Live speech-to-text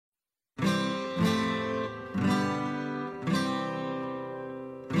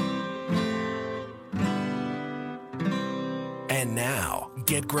And now,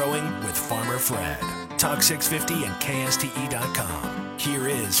 get growing with Farmer Fred. Talk 650 and KSTE.com. Here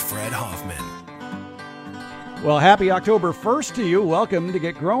is Fred Hoffman. Well, happy October 1st to you. Welcome to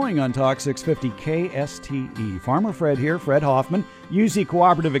Get Growing on Talk 650 KSTE. Farmer Fred here, Fred Hoffman, UZ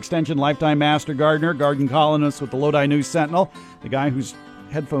Cooperative Extension Lifetime Master Gardener, garden columnist with the Lodi News Sentinel, the guy whose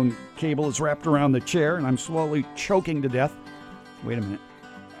headphone cable is wrapped around the chair, and I'm slowly choking to death. Wait a minute.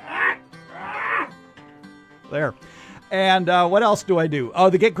 There. And what else do I do? Oh,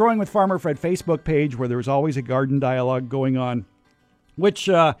 the Get Growing with Farmer Fred Facebook page, where there's always a garden dialogue going on, which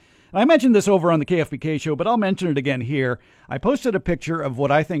I mentioned this over on the KFBK show, but I'll mention it again here. I posted a picture of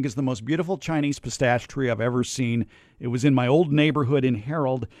what I think is the most beautiful Chinese pistache tree I've ever seen. It was in my old neighborhood in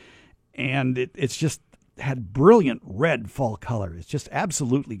Herald, and it's just had brilliant red fall color. It's just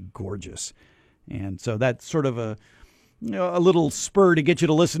absolutely gorgeous. And so that's sort of a little spur to get you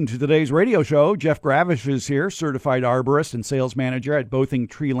to listen to today's radio show. Jeff Gravish is here, certified arborist and sales manager at Bothing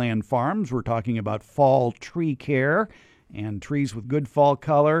Treeland Farms. We're talking about fall tree care and trees with good fall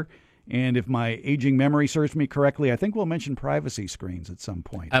color. And if my aging memory serves me correctly, I think we'll mention privacy screens at some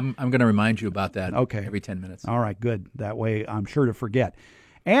point. I'm going to remind you about that Okay. every 10 minutes. All right, good. That way I'm sure to forget.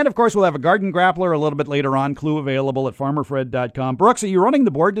 And, of course, we'll have a garden grappler a little bit later on. Clue available at farmerfred.com. Brooks, are you running the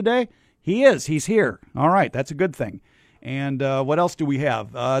board today? He is. He's here. All right, that's a good thing. And what else do we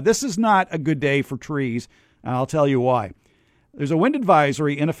have? This is not a good day for trees. I'll tell you why. There's a wind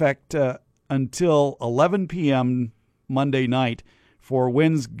advisory in effect until 11 p.m. Monday night for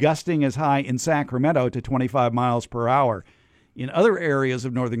winds gusting as high in Sacramento to 25 miles per hour. In other areas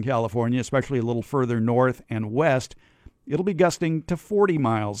of Northern California, especially a little further north and west, it'll be gusting to 40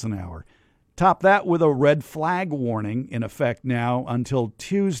 miles an hour. Top that with a red flag warning in effect now until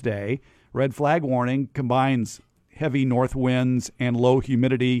Tuesday. Red flag warning combines heavy north winds and low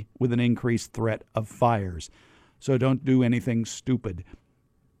humidity with an increased threat of fires. So don't do anything stupid.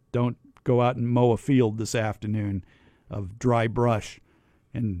 Don't go out and mow a field this afternoon of dry brush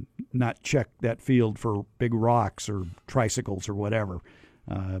and not check that field for big rocks or tricycles or whatever.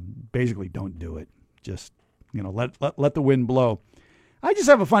 Basically, don't do it. Just, let the wind blow. I just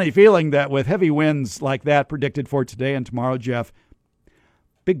have a funny feeling that with heavy winds like that predicted for today and tomorrow, Jeff,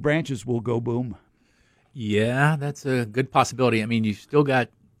 big branches will go boom. Yeah, that's a good possibility. I mean, you still got,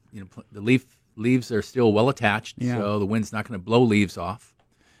 the leaves are still well attached, so the wind's not going to blow leaves off.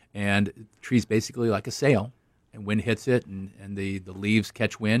 And the tree's basically like a sail, and wind hits it, and the leaves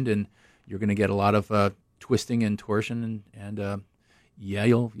catch wind, and you're going to get a lot of twisting and torsion, and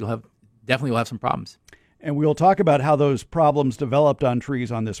you'll have some problems. And we'll talk about how those problems developed on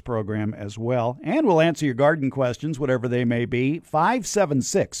trees on this program as well. And we'll answer your garden questions, whatever they may be.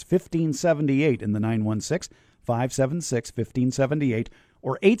 576-1578 in the 916, 576-1578,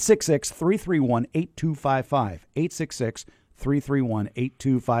 or 866-331-8255,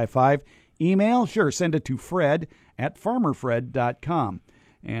 866-331-8255. Email, sure, send it to Fred at farmerfred.com,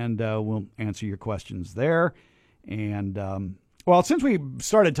 and we'll answer your questions there. And well, since we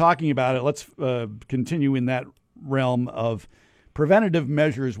started talking about it, let's continue in that realm of preventative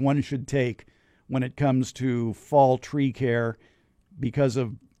measures one should take when it comes to fall tree care because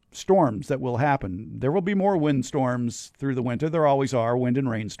of storms that will happen. There will be more wind storms through the winter. There always are, wind and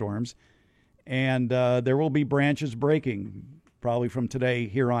rainstorms. And there will be branches breaking, probably from today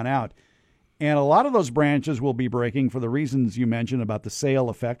here on out. And a lot of those branches will be breaking for the reasons you mentioned about the sail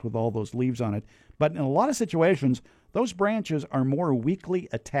effect with all those leaves on it. But in a lot of situations, those branches are more weakly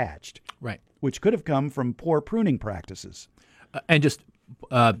attached, right? Which could have come from poor pruning practices. And just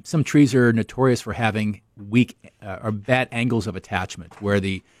some trees are notorious for having weak or bad angles of attachment, where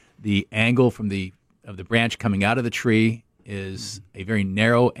the angle from the branch coming out of the tree is a very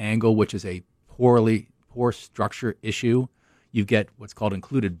narrow angle, which is a poor structure issue. You get what's called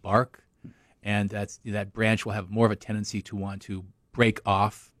included bark, and that branch will have more of a tendency to want to break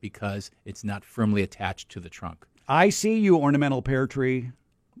off because it's not firmly attached to the trunk. I see you, ornamental pear tree,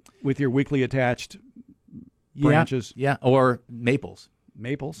 with your weakly attached branches. Yeah, or maples.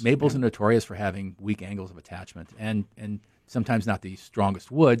 Maples are notorious for having weak angles of attachment, and sometimes not the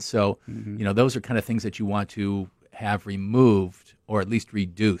strongest wood. So, those are kind of things that you want to have removed or at least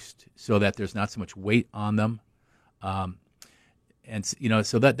reduced so that there's not so much weight on them. So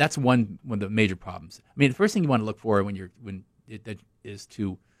that's one of the major problems. I mean, the first thing you want to look for is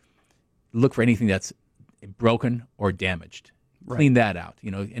to look for anything that's broken or damaged. Right. Clean that out.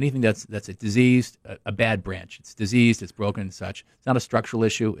 Anything that's a diseased, a bad branch. It's diseased, it's broken and such. It's not a structural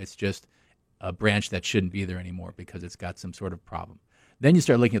issue. It's just a branch that shouldn't be there anymore because it's got some sort of problem. Then you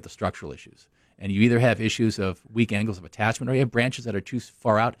start looking at the structural issues. And you either have issues of weak angles of attachment, or you have branches that are too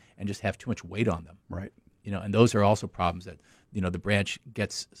far out and just have too much weight on them. Right. And those are also problems the branch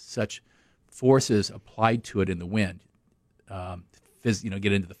gets such forces applied to it in the wind,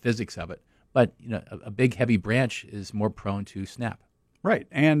 get into the physics of it. But a big heavy branch is more prone to snap. Right,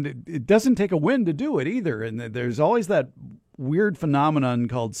 and it doesn't take a wind to do it either. And there's always that weird phenomenon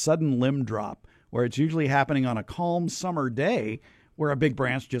called sudden limb drop, where it's usually happening on a calm summer day where a big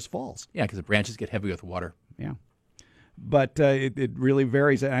branch just falls. Yeah, because the branches get heavy with water. Yeah, but it really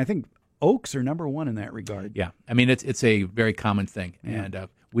varies. And I think oaks are number one in that regard. Yeah, I mean, it's a very common thing. Yeah. And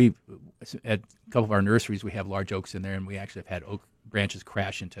we at a couple of our nurseries, we have large oaks in there, and we actually have had oak branches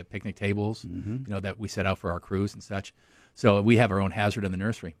crash into picnic tables, that we set out for our crews and such. So we have our own hazard in the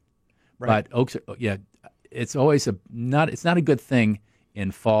nursery. Right. But oaks, it's always it's not a good thing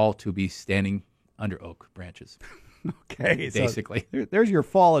in fall to be standing under oak branches. Okay, basically. So there's your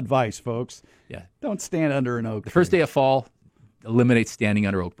fall advice, folks. Yeah. Don't stand under an oak. The first day of fall, eliminate standing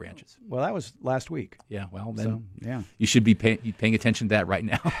under oak branches. Well, that was last week. Yeah, well, then yeah. You should be paying attention to that right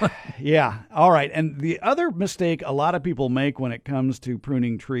now. Yeah, all right. And the other mistake a lot of people make when it comes to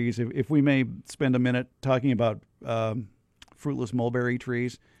pruning trees, if we may spend a minute talking about fruitless mulberry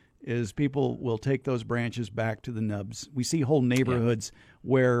trees, is people will take those branches back to the nubs. We see whole neighborhoods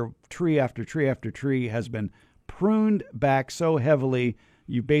where tree after tree after tree has been pruned back so heavily,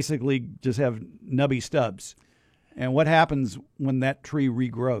 you basically just have nubby stubs. And what happens when that tree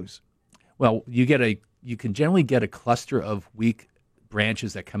regrows? Well, you can generally get a cluster of weak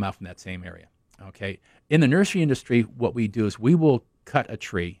branches that come out from that same area. Okay. In the nursery industry, what we do is we will cut a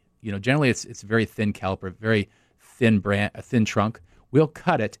tree. Generally it's very thin caliper, very thin a thin trunk. We'll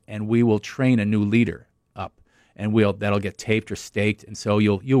cut it and we will train a new leader up, and that'll get taped or staked, and so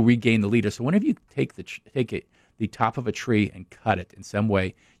you'll regain the leader. So whenever you take the top of a tree and cut it in some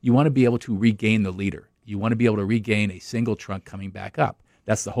way, you want to be able to regain the leader. You want to be able to regain a single trunk coming back up.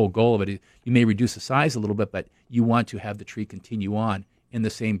 That's the whole goal of it. You may reduce the size a little bit, but you want to have the tree continue on in the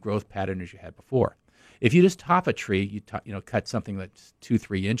same growth pattern as you had before. If you just top a tree, cut something that's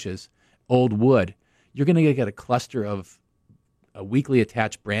 2-3 inches, old wood, you're going to get a cluster of weakly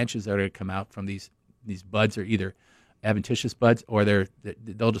attached branches that are going to come out from these buds. Are either adventitious buds or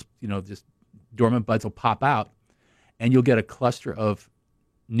they'll just dormant buds will pop out, and you'll get a cluster of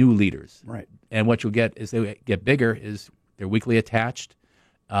new leaders. Right. And what you'll get as they get bigger is they're weakly attached,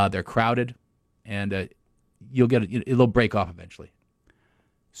 they're crowded, and you'll get it'll break off eventually.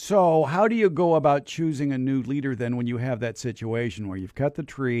 So how do you go about choosing a new leader then when you have that situation where you've cut the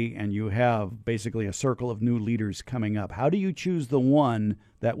tree and you have basically a circle of new leaders coming up? How do you choose the one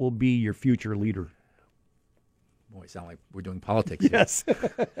that will be your future leader? Boy, sound like we're doing politics here. Yes.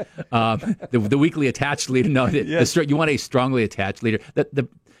 The weakly attached leader. No, yes. You want a strongly attached leader.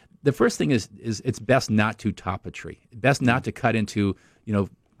 The first thing is it's best not to top a tree. Best not to cut into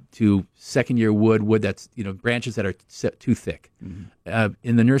to second-year wood that's branches that are too thick. Mm-hmm.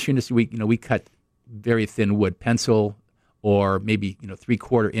 In the nursery industry, we cut very thin wood, pencil or maybe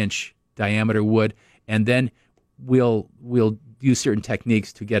 3/4 inch diameter wood, and then we'll use certain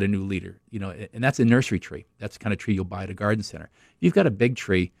techniques to get a new leader. And that's a nursery tree. That's the kind of tree you'll buy at a garden center. If you've got a big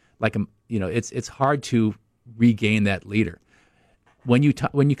tree, it's hard to regain that leader. When you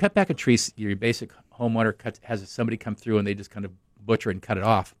cut back a tree, your basic homeowner has somebody come through and they just kind of butcher and cut it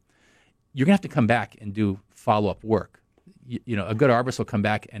off. You're gonna have to come back and do follow-up work. A good arborist will come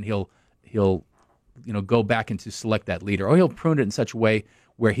back and he'll go back and to select that leader, or he'll prune it in such a way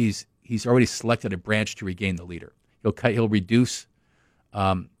where he's already selected a branch to regain the leader. He'll reduce,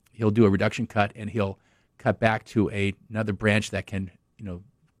 he'll do a reduction cut, and he'll cut back to another branch that can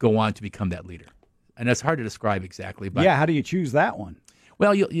go on to become that leader. And it's hard to describe exactly, but yeah, how do you choose that one?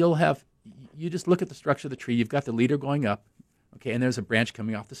 Well, you just look at the structure of the tree. You've got the leader going up. Okay, and there's a branch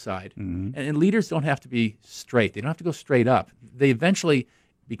coming off the side. Mm-hmm. And leaders don't have to be straight. They don't have to go straight up. They eventually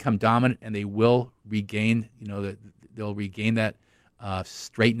become dominant, and they will regain, they'll regain that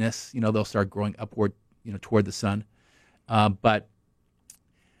straightness. They'll start growing upward, toward the sun. But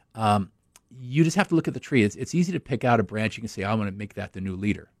you just have to look at the tree. It's easy to pick out a branch. You can say, I want to make that the new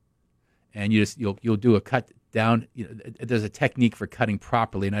leader. And you'll do a cut down. There's a technique for cutting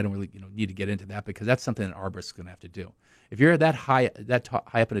properly, and I don't really need to get into that because that's something an arborist is going to have to do. If you're that high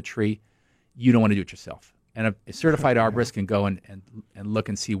up in a tree, you don't want to do it yourself. And a certified arborist can go and look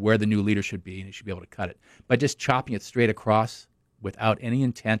and see where the new leader should be, and he should be able to cut it. But just chopping it straight across without any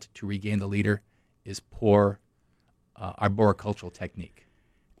intent to regain the leader is poor arboricultural technique.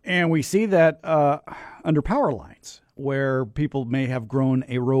 And we see that under power lines, where people may have grown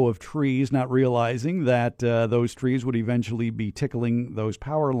a row of trees, not realizing that those trees would eventually be tickling those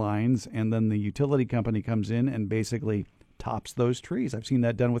power lines, and then the utility company comes in and basically tops those trees. I've seen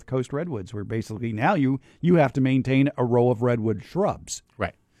that done with coast redwoods, where basically now you have to maintain a row of redwood shrubs.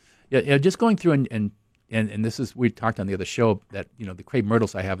 Right. Yeah, just going through and this is, we talked on the other show that, the crepe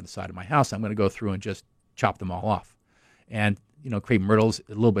myrtles I have at the side of my house, I'm going to go through and just chop them all off. And, crepe myrtle's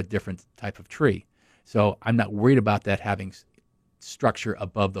a little bit different type of tree. So I'm not worried about that having structure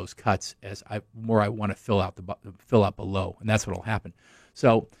above those cuts as I want to fill out below, and that's what will happen.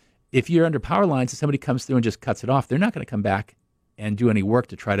 So if you're under power lines and somebody comes through and just cuts it off, they're not going to come back and do any work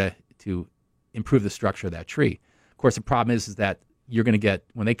to try to improve the structure of that tree. Of course, the problem is that you're going to get,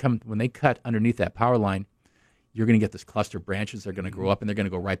 when they cut underneath that power line, you're going to get this cluster of branches. They're going to grow up and they're going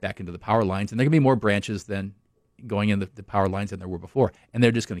to go right back into the power lines, and there are going to be more branches than going in the power lines than there were before, and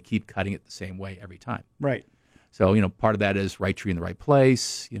they're just going to keep cutting it the same way every time. Right. So part of that is right tree in the right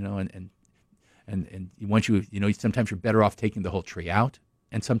place, and once sometimes you're better off taking the whole tree out,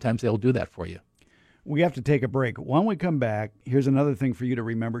 and sometimes they'll do that for you. We have to take a break. When we come back, here's another thing for you to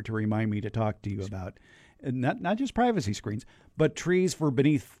remember, to remind me to talk to you about. Not just privacy screens, but trees for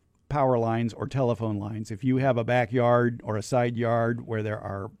beneath power lines or telephone lines. If you have a backyard or a side yard where there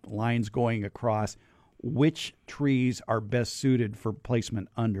are lines going across, which trees are best suited for placement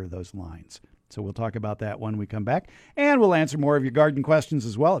under those lines? So we'll talk about that when we come back. And we'll answer more of your garden questions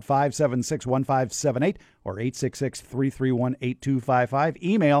as well at 576-1578 or 866-331-8255.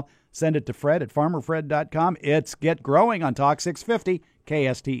 Email, send it to Fred at farmerfred.com. It's Get Growing on Talk 650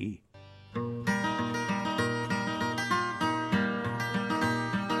 KSTE.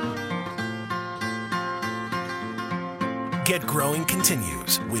 Get Growing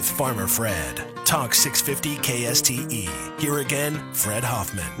continues with Farmer Fred. Talk 650 KSTE. Here again, Fred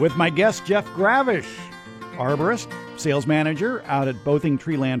Hoffman. With my guest, Jeff Gravish, arborist, sales manager out at Bothing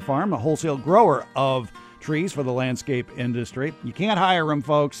Treeland Farm, a wholesale grower of trees for the landscape industry. You can't hire him,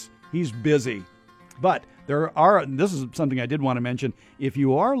 folks. He's busy. But this is something I did want to mention. If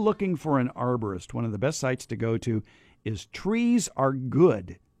you are looking for an arborist, one of the best sites to go to is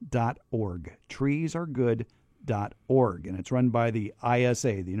treesaregood.org. Treesaregood.org. And it's run by the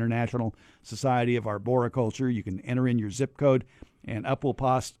ISA, the International Society of Arboriculture. You can enter in your zip code, and up will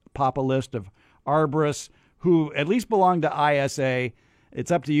pop a list of arborists who at least belong to ISA.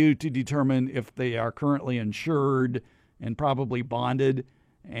 It's up to you to determine if they are currently insured and probably bonded,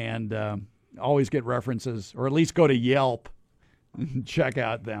 and always get references, or at least go to Yelp and check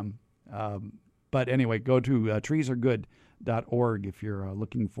out them. But anyway, go to treesaregood.org if you're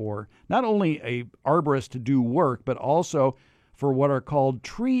looking for not only a arborist to do work, but also for what are called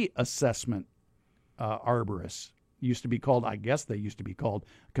tree assessment arborists. Used to be called, I guess they used to be called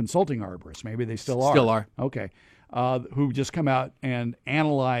consulting arborists. Maybe they still are. Still are. Okay. Who just come out and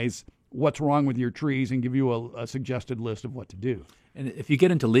analyze what's wrong with your trees and give you a suggested list of what to do. And if you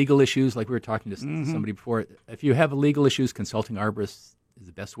get into legal issues, like we were talking to somebody before, if you have legal issues, consulting arborists is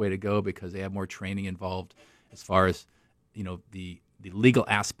the best way to go because they have more training involved as far as the legal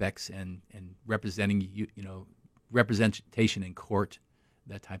aspects and representing representation in court,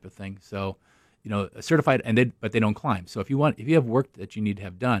 that type of thing. So, a certified but they don't climb. So if you have work that you need to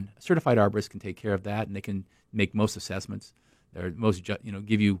have done, a certified arborist can take care of that, and they can make most assessments. They're most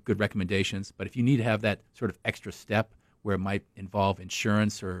give you good recommendations. But if you need to have that sort of extra step where it might involve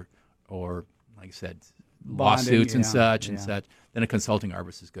insurance or like I said, lawsuits and such, then a consulting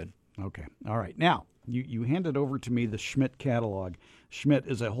arborist is good. Okay. All right. Now, you handed over to me the Schmidt catalog. Schmidt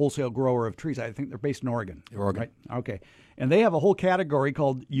is a wholesale grower of trees. I think they're based in Oregon. Oregon. Right? Okay. And they have a whole category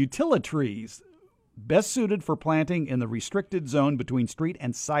called utilitrees, best suited for planting in the restricted zone between street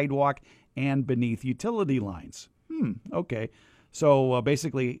and sidewalk and beneath utility lines. Okay. So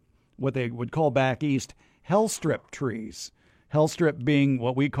basically what they would call back east hellstrip trees. Hellstrip being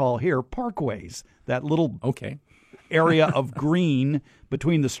what we call here parkways, that little area of green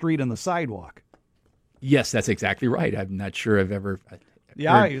between the street and the sidewalk. Yes, that's exactly right. I'm not sure I've ever heard.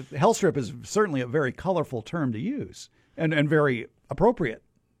 Hellstrip is certainly a very colorful term to use and very appropriate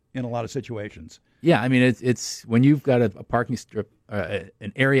in a lot of situations. Yeah, I mean it's when you've got a parking strip,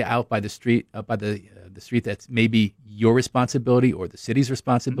 an area out by the street, by the street that's maybe your responsibility or the city's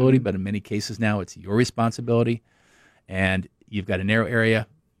responsibility, but in many cases now it's your responsibility, and you've got a narrow area,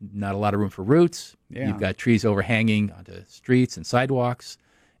 not a lot of room for roots. Yeah. You've got trees overhanging onto streets and sidewalks,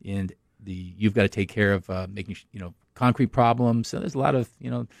 and you've got to take care of making concrete problems. So there's a lot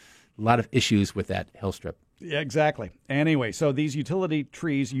of issues with that hill strip. Yeah, exactly. Anyway, so these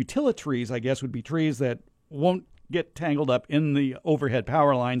utilitrees, I guess, would be trees that won't get tangled up in the overhead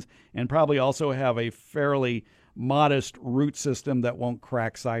power lines and probably also have a fairly modest root system that won't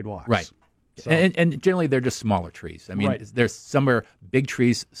crack sidewalks. Right. So. And generally, they're just smaller trees. I mean, Right. there's some are big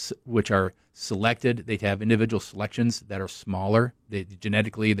trees which are selected. They have individual selections that are smaller.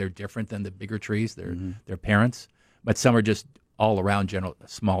 Genetically, they're different than the bigger trees. They're parents. But some are just all around general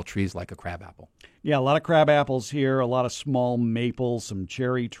small trees like a crabapple. Yeah, a lot of crab apples here, a lot of small maples, some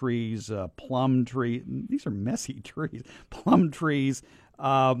cherry trees, plum tree. These are messy trees. Plum trees.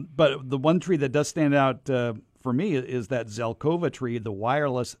 But the one tree that does stand out for me is that Zelkova tree, the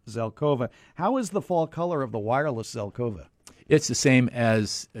wireless Zelkova. How is the fall color of the wireless Zelkova? It's the same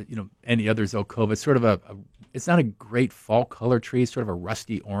as any other Zelkova. It's sort of it's not a great fall color tree. It's sort of a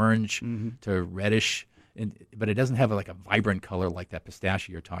rusty orange to reddish. But it doesn't have like a vibrant color like that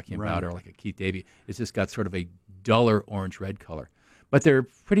pistachio you're talking about, or like a Keith Davy. It's just got sort of a duller orange-red color. But they're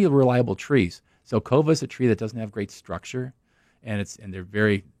pretty reliable trees. Zelkova is a tree that doesn't have great structure, and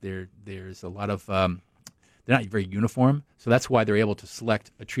there's a lot of they're not very uniform. So that's why they're able to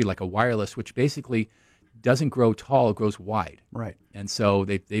select a tree like a wireless, which basically doesn't grow tall; it grows wide. Right. And so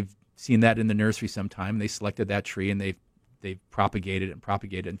they've seen that in the nursery sometime. They selected that tree and they've propagated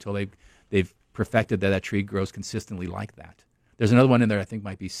it until they've perfected that tree grows consistently like that. There's another one in there I think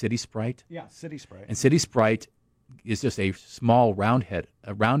might be City Sprite. Yeah, City Sprite. And City Sprite is just a small rounded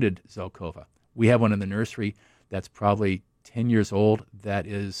Zelkova. We have one in the nursery that's probably 10 years old that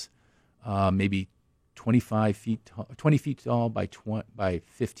is maybe 20 feet tall by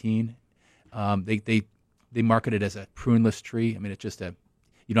 15. They market it as a pruneless tree. I mean, it's just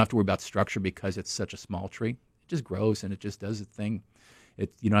you don't have to worry about structure because it's such a small tree. It just grows and it just does its thing.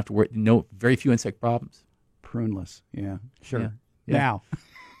 You don't have to worry. Very few insect problems. Pruneless. Yeah, sure. Yeah. Now.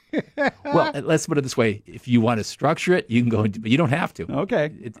 Well, let's put it this way. If you want to structure it, you can go, but you don't have to. Okay.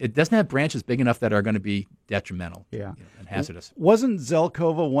 It doesn't have branches big enough that are going to be detrimental and hazardous. Wasn't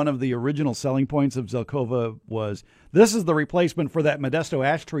Zelkova one of the original selling points of Zelkova was this is the replacement for that Modesto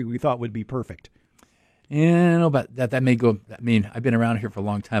ash tree we thought would be perfect? Yeah, I know about that. That may go. I mean, I've been around here for a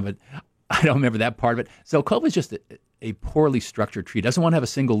long time, but I don't remember that part of it. Zelkova is just a poorly structured tree. It doesn't want to have a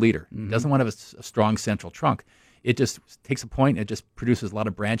single leader. It doesn't want to have a strong central trunk. It just takes a point and it just produces a lot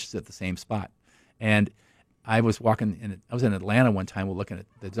of branches at the same spot. And I was I was in Atlanta one time. We're looking at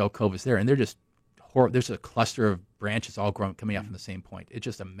the Zelkovas there, and they're just there's a cluster of branches all coming out from the same point. It's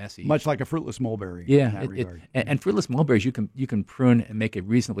just a messy. Much like a fruitless mulberry. Yeah, in that regard. and fruitless mulberries you can prune and make a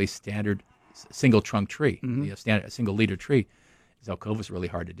reasonably standard single trunk tree, a single leader tree. Zelkova is really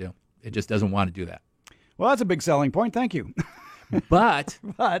hard to do. It just doesn't want to do that. Well, that's a big selling point. Thank you. But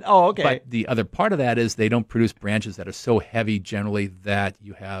okay. But the other part of that is they don't produce branches that are so heavy generally that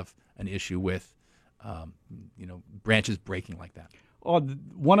you have an issue with, branches breaking like that.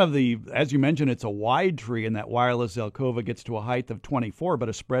 One of as you mentioned, it's a wide tree, and that wireless Zelkova gets to a height of 24, but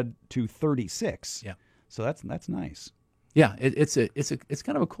a spread to 36. Yeah. So that's nice. Yeah, it's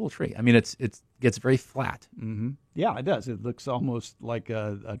kind of a cool tree. I mean, it gets very flat. Mm-hmm. Yeah, it does. It looks almost like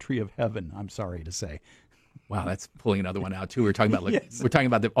a tree of heaven. I'm sorry to say. Wow, that's pulling another one out too. We're talking about Yes. we're talking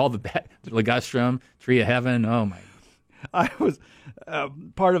about all the ligustrum, tree of heaven. Oh my! I was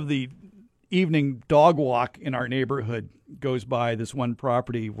part of the evening dog walk in our neighborhood goes by this one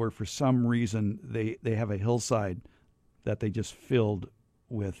property where for some reason they have a hillside that they just filled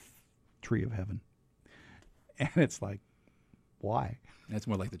with tree of heaven, and it's like, why? That's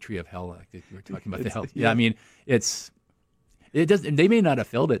more like the tree of hell. Like we were talking about the hell. Yeah, I mean it does. They may not have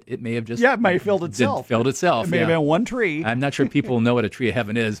filled it. It may have just it may have filled itself. It may have been one tree. I'm not sure people know what a tree of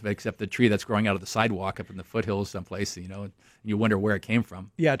heaven is, except the tree that's growing out of the sidewalk up in the foothills someplace. And you wonder where it came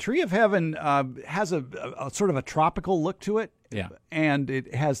from. Yeah, tree of heaven has a sort of a tropical look to it. Yeah, and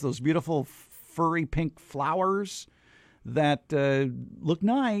it has those beautiful furry pink flowers that look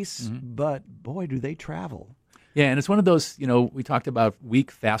nice, but boy, do they travel. Yeah, and it's one of those, we talked about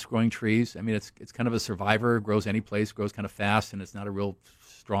weak, fast-growing trees. I mean, it's kind of a survivor, grows any place, grows kind of fast, and it's not a real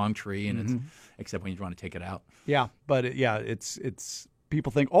strong tree, and it's except when you want to take it out. Yeah, but it's people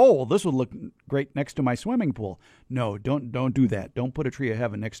think, oh, well, this would look great next to my swimming pool. No, don't do that. Don't put a tree of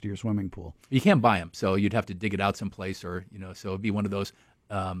heaven next to your swimming pool. You can't buy them, so you'd have to dig it out someplace, or so it'd be one of those,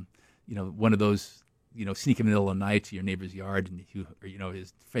 sneak in the middle of the night to your neighbor's yard, and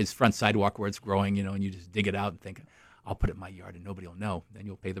his front sidewalk where it's growing, and you just dig it out and think, I'll put it in my yard and nobody will know. Then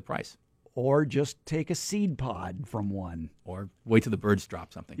you'll pay the price. Or just take a seed pod from one. Or wait till the birds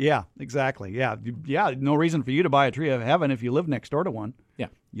drop something. Yeah, exactly. Yeah. No reason for you to buy a tree of heaven if you live next door to one. Yeah.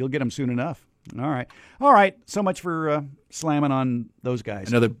 You'll get them soon enough. All right. So much for slamming on those guys.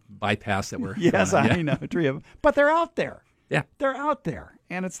 Another bypass that we're yes, going on. I know, a tree of, but they're out there. Yeah. They're out there.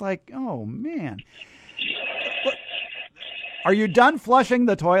 And it's like, oh, man. Are you done flushing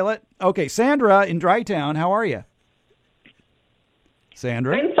the toilet? Okay, Sandra in Dry Town, how are you?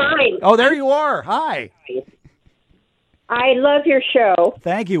 Sandra? I'm fine. Oh, there you are. Hi. I love your show.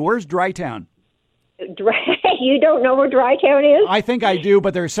 Thank you. Where's Drytown? You don't know where Drytown is? I think I do,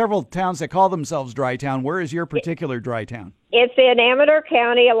 but there are several towns that call themselves Drytown. Where is your particular Drytown? It's in Amador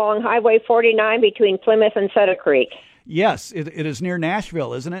County along Highway 49 between Plymouth and Sutter Creek. Yes, it is near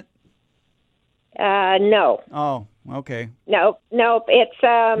Nashville, isn't it? No. Oh, okay. No. It's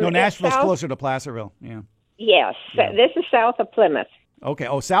No, Nashville's south. closer to Placerville. Yeah. Yes, this is south of Plymouth. Okay.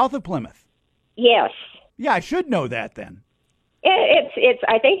 Oh, south of Plymouth. Yes. Yeah, I should know that then. It's.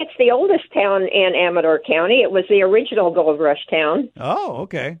 I think it's the oldest town in Amador County. It was the original gold rush town. Oh,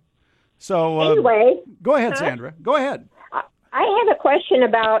 okay. So Anyway, go ahead, Sandra. Go ahead. I have a question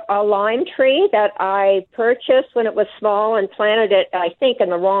about a lime tree that I purchased when it was small and planted it, I think, in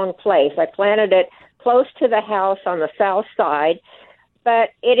the wrong place. I planted it close to the house on the south side,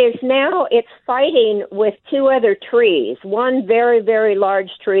 but it's fighting with two other trees. One very, very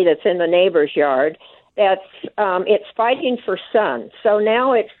large tree that's in the neighbor's yard. It's fighting for sun. So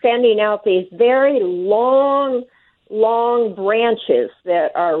now it's sending out these very long branches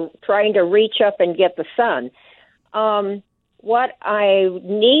that are trying to reach up and get the sun. What I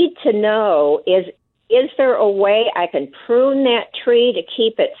need to know is there a way I can prune that tree to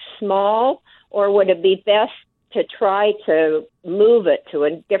keep it small, or would it be best to try to move it to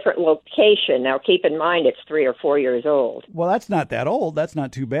a different location? Now, keep in mind it's 3 or 4 years old. Well, that's not that old. That's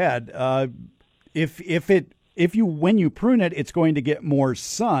not too bad. When you prune it, it's going to get more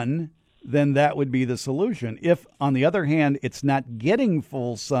sun, then that would be the solution. If, on the other hand, it's not getting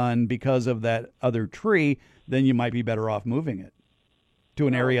full sun because of that other tree, then you might be better off moving it to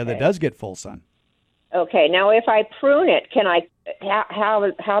an area that does get full sun. Okay. Now, if I prune it,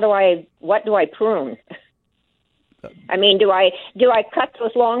 what do I prune? I mean, do I cut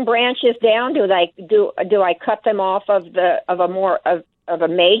those long branches down? Do I cut them off of a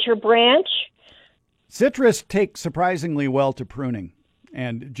major branch? Citrus take surprisingly well to pruning.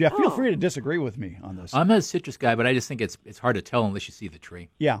 And Jeff, feel free to disagree with me on this. I'm a citrus guy, but I just think it's hard to tell unless you see the tree.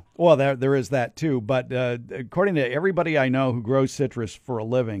 Yeah, well, there is that too. But according to everybody I know who grows citrus for a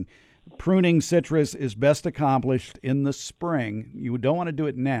living, pruning citrus is best accomplished in the spring. You don't want to do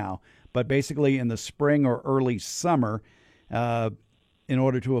it now, but basically in the spring or early summer, in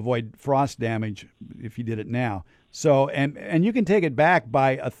order to avoid frost damage if you did it now. So, and you can take it back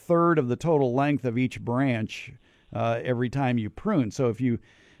by a third of the total length of each branch every time you prune. So if you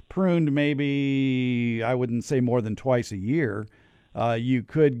pruned maybe, I wouldn't say more than twice a year, you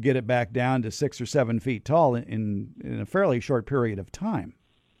could get it back down to 6 or 7 feet tall in a fairly short period of time.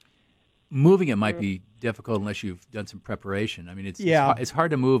 Moving it might be difficult unless you've done some preparation. I mean, it's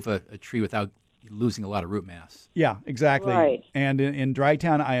hard to move a tree without losing a lot of root mass. Yeah, exactly. Right. And in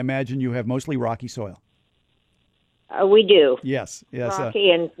Drytown, I imagine you have mostly rocky soil. We do. Yes. Rocky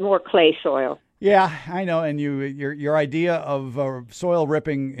and more clay soil. Yeah, I know. And your idea of soil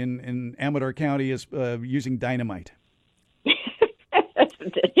ripping in Amador County is using dynamite.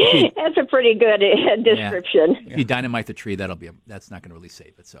 That's a pretty good description. Yeah. If you dynamite the tree, that's not going to really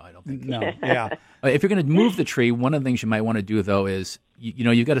save it. So I don't think. No. Yeah. If you're going to move the tree, one of the things you might want to do though is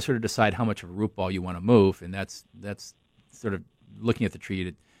you've got to sort of decide how much of a root ball you want to move, and that's sort of looking at the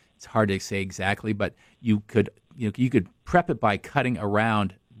tree. It's hard to say exactly, but you could prep it by cutting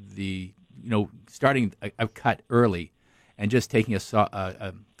around starting a cut early, and just taking a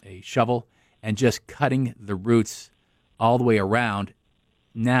shovel and just cutting the roots all the way around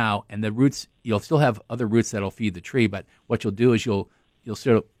now. And the roots, you'll still have other roots that'll feed the tree, but what you'll do is you'll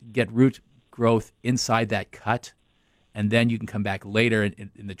sort of get root growth inside that cut, and then you can come back later, and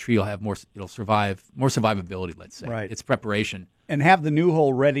the tree will have more survivability. Let's say, right. It's preparation. And have the new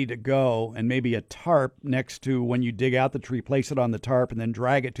hole ready to go, and maybe a tarp next to when you dig out the tree, place it on the tarp, and then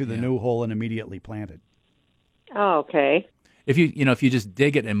drag it to the new hole and immediately plant it. Oh, okay. If you just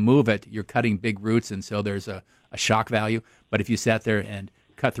dig it and move it, you're cutting big roots, and so there's a shock value. But if you sat there and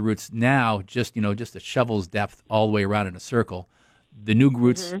cut the roots now, just a shovel's depth all the way around in a circle, the new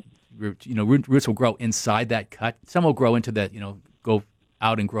roots, roots will grow inside that cut. Some will grow into that, go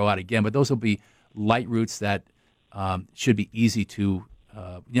out and grow out again, but those will be light roots that should be easy to,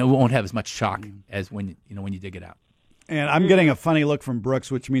 won't have as much shock as when you dig it out. And I'm getting a funny look from Brooks,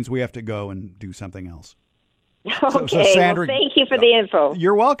 which means we have to go and do something else. Okay, so Sandra, well, thank you for the info.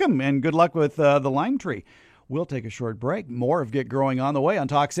 You're welcome, and good luck with the lime tree. We'll take a short break. More of Get Growing on the way on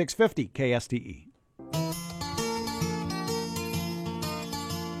Talk 650 KSTE.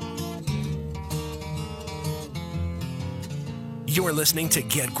 You're listening to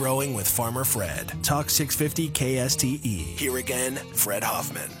Get Growing with Farmer Fred. Talk 650 KSTE. Here again, Fred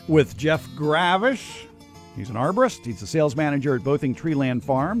Hoffman. With Jeff Gravish He's an arborist. He's a sales manager at Bothing Treeland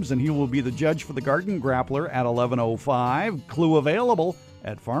Farms, and he will be the judge for the Garden Grappler at 11:05. Clue available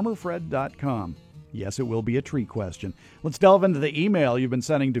at farmerfred.com. Yes, it will be a tree question. Let's delve into the email you've been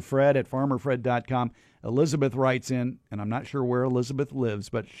sending to Fred at farmerfred.com. Elizabeth writes in, and I'm not sure where Elizabeth lives,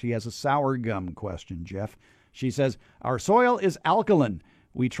 but she has a sour gum question, Jeff. She says, our soil is alkaline.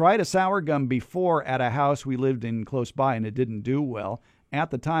 We tried a sour gum before at a house we lived in close by, and it didn't do well. At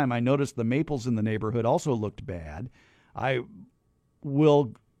the time, I noticed the maples in the neighborhood also looked bad.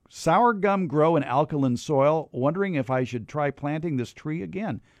 Will sour gum grow in alkaline soil? Wondering if I should try planting this tree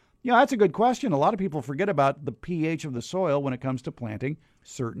again. Yeah, that's a good question. A lot of people forget about the pH of the soil when it comes to planting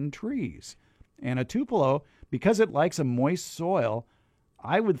certain trees. And a tupelo, because it likes a moist soil,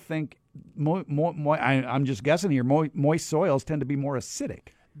 I would think, I'm just guessing here, moist soils tend to be more acidic.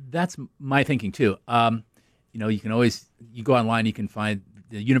 That's my thinking too. You can always, you go online, you can find,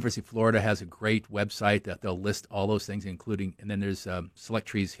 the University of Florida has a great website that they'll list all those things, including, and then there's Select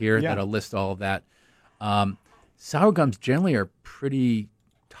Trees here that'll list all of that. Sour gums generally are pretty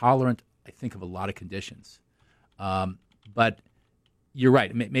tolerant, I think, of a lot of conditions. But you're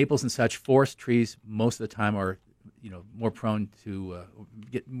right, maples and such, forest trees most of the time are, more prone to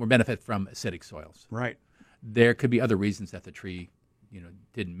get more benefit from acidic soils. Right. There could be other reasons that the tree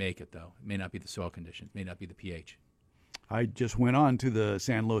didn't make it, though. It may not be the soil conditions, it may not be the pH. I just went on to the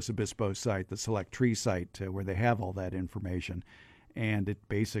San Luis Obispo site, the Select Tree site, where they have all that information. And it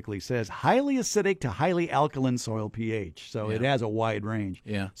basically says highly acidic to highly alkaline soil pH. So it has a wide range.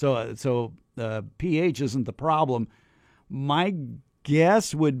 Yeah. So pH isn't the problem. My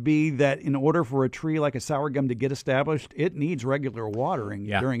guess would be that in order for a tree like a sour gum to get established, it needs regular watering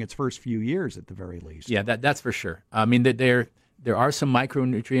during its first few years at the very least. Yeah, that's for sure. I mean, there are some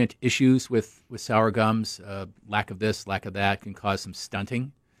micronutrient issues with sour gums. Lack of this, lack of that can cause some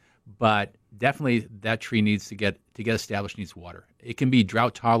stunting. But definitely that tree needs to get established, needs water. It can be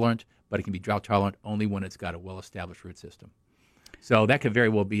drought tolerant, but it can be drought tolerant only when it's got a well-established root system. So that could very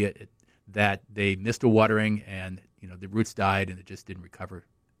well be it, that they missed a watering and the roots died and it just didn't recover.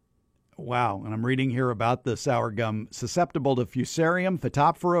 Wow. And I'm reading here about the sour gum susceptible to Fusarium,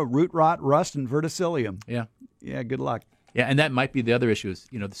 Phytophthora, root rot, rust, and verticillium. Yeah. Yeah, good luck. Yeah, and that might be the other issue is,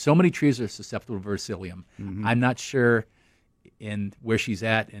 so many trees are susceptible to verticillium. Mm-hmm. I'm not sure in where she's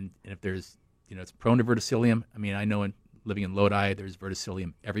at and if there's, it's prone to verticillium. I mean, I know living in Lodi, there's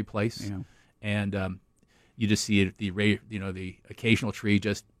verticillium every place. Yeah. And you just see it, the occasional tree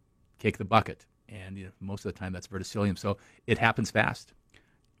just kick the bucket. And most of the time that's verticillium. So it happens fast.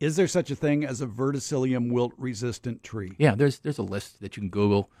 Is there such a thing as a verticillium wilt-resistant tree? Yeah, there's a list that you can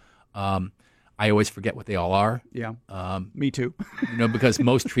Google. I always forget what they all are. Yeah, me too. Because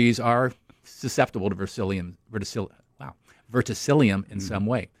most trees are susceptible to verticillium in some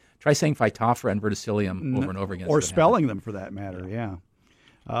way. Try saying Phytophthora and verticillium over and over again. Or spelling them for that matter, yeah.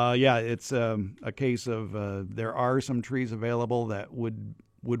 It's a case of there are some trees available that would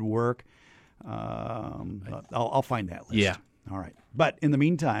work. I'll find that list. Yeah. All right. But in the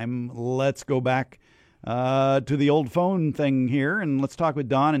meantime, let's go back to the old phone thing here, and let's talk with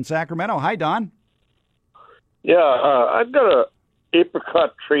Don in Sacramento. Hi, Don. Yeah, I've got a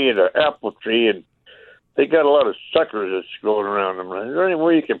apricot tree and an apple tree, and they got a lot of suckers that's going around them. Is there any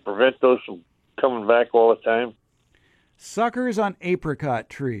way you can prevent those from coming back all the time? Suckers on apricot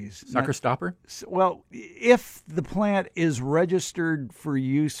trees. Sucker stopper? Well, if the plant is registered for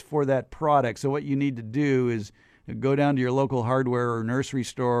use for that product, so what you need to do is go down to your local hardware or nursery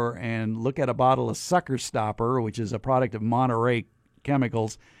store and look at a bottle of Sucker Stopper, which is a product of Monterey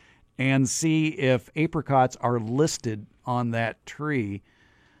Chemicals, and see if apricots are listed on that tree,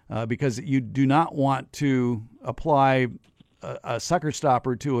 because you do not want to apply a Sucker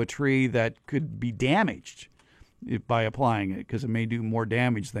Stopper to a tree that could be damaged by applying it, because it may do more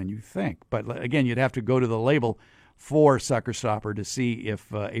damage than you think. But again, you'd have to go to the label for Sucker Stopper to see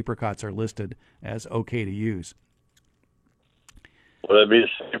if apricots are listed as okay to use. Will that be the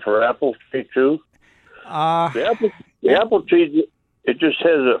same for apple tree too? The apple tree, it just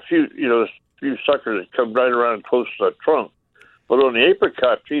has a few suckers that come right around close to the trunk. But on the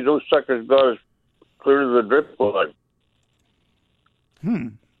apricot tree, those suckers go clear to the drip line.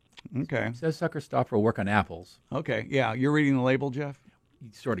 Okay. It says Sucker Stopper will work on apples. Okay. Yeah. You're reading the label, Jeff?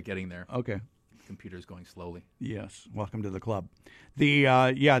 You're sort of getting there. Okay. The computer's going slowly. Yes. Welcome to the club.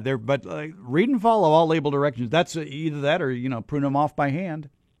 But read and follow all label directions. That's either that or, prune them off by hand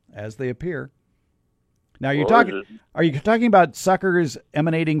as they appear. Now, are you talking about suckers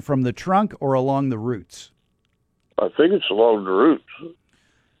emanating from the trunk or along the roots? I think it's along the roots.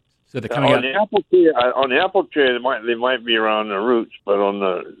 So they're coming out. On the apple tree, they might be around the roots, but on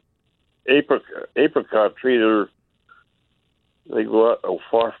apricot tree, they go out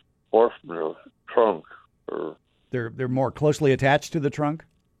far from the trunk. Or They're more closely attached to the trunk,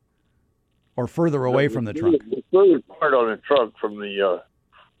 or further away from the trunk. The further part on the trunk from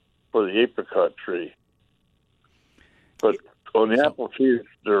for the apricot tree, but on the apple trees,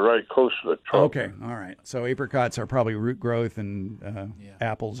 they're right close to the trunk. Okay, all right. So apricots are probably root growth, and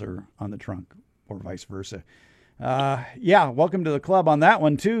apples are on the trunk, or vice versa. Welcome to the club on that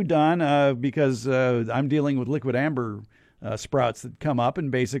one too, Don, because I'm dealing with liquid amber sprouts that come up,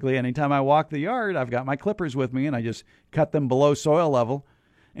 and basically anytime I walk the yard, I've got my clippers with me, and I just cut them below soil level.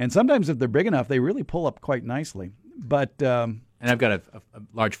 And sometimes if they're big enough, they really pull up quite nicely. But and I've got a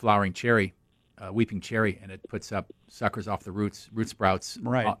large flowering cherry, weeping cherry, and it puts up suckers off the root sprouts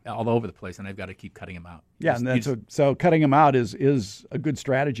all over the place, and I've got to keep cutting them out. Yeah, so cutting them out is a good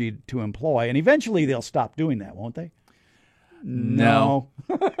strategy to employ, and eventually they'll stop doing that, won't they? No.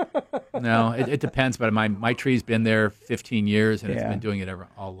 No, it depends, but my tree's been there 15 years, and it's been doing it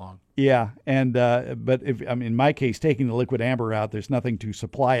all along. Yeah, and but in my case, taking the liquid amber out, there's nothing to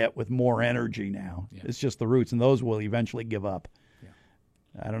supply it with more energy now. Yeah. It's just the roots, and those will eventually give up. Yeah.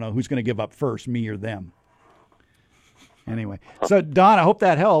 I don't know who's going to give up first, me or them. Anyway, so Don, I hope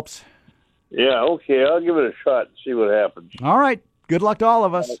that helps. Yeah, okay, I'll give it a shot and see what happens. All right, good luck to all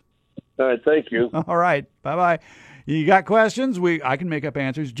of us. All right, thank you. All right, bye-bye. You got questions? I can make up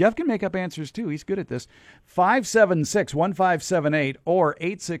answers. Jeff can make up answers, too. He's good at this. 576-1578 or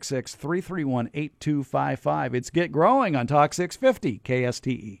 866-331-8255. It's Get Growing on Talk 650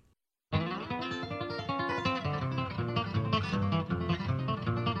 KSTE.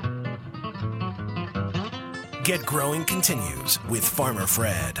 Get Growing continues with Farmer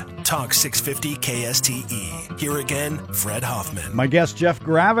Fred. Talk 650 KSTE. Here again, Fred Hoffman. My guest, Jeff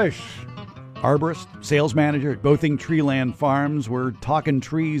Gravish, arborist, sales manager at Bothing Treeland Farms. We're talking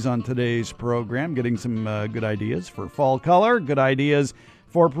trees on today's program, getting some good ideas for fall color, good ideas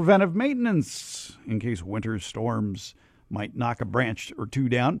for preventive maintenance in case winter storms might knock a branch or two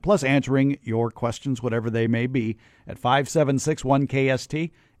down, plus answering your questions, whatever they may be, at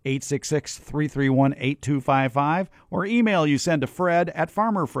 576-1KST, 866-331-8255, or email you send to Fred at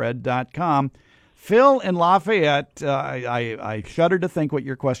farmerfred.com. Phil in Lafayette, I shudder to think what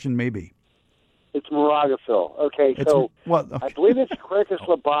your question may be. It's Moraga, Phil. Okay, so I believe it's Quercus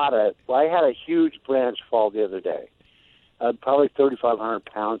lobata. I had a huge branch fall the other day, probably 3,500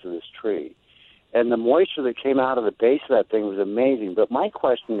 pounds of this tree. And the moisture that came out of the base of that thing was amazing. But my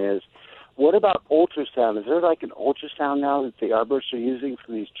question is, what about ultrasound? Is there like an ultrasound now that the arborists are using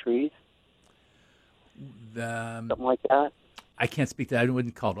for these trees? Something like that? I can't speak to that. I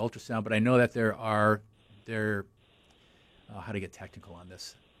wouldn't call it ultrasound, but I know that how to get technical on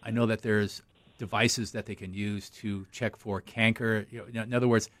this. I know that there's devices that they can use to check for canker. In other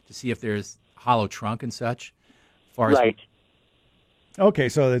words, to see if there's hollow trunk and such. Right. Okay,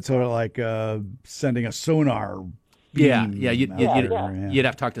 so it's sort of like sending a sonar. You'd have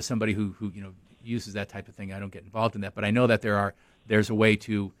to talk to somebody who uses that type of thing. I don't get involved in that, but I know that there's a way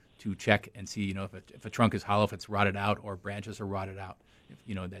to check and see if a trunk is hollow, if it's rotted out, or branches are rotted out.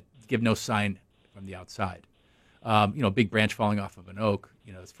 That give no sign from the outside. Big branch falling off of an oak,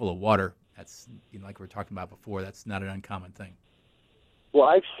 it's full of water. That's like we were talking about before. That's not an uncommon thing. Well,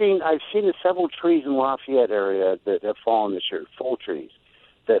 I've seen several trees in Lafayette area that have fallen this year, full trees,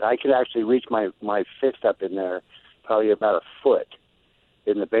 that I could actually reach my fist up in there, probably about a foot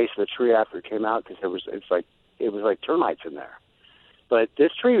in the base of the tree after it came out, because it was like termites in there. But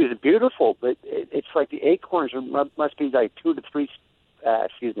this tree was beautiful, but it's like the acorns must be like 2 to 3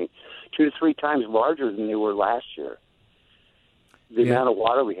 times larger than they were last year. The amount of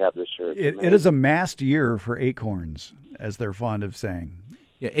water we have this year. It is a mast year for acorns, as they're fond of saying.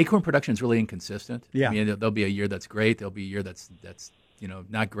 Yeah, acorn production is really inconsistent. Yeah. I mean, there'll be a year that's great. There'll be a year that's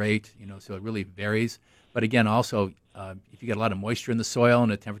not great. So it really varies. But again, also, if you get a lot of moisture in the soil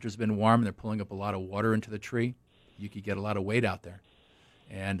and the temperature's been warm and they're pulling up a lot of water into the tree, you could get a lot of weight out there.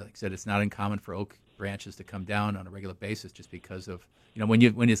 And like I said, it's not uncommon for oak branches to come down on a regular basis just because of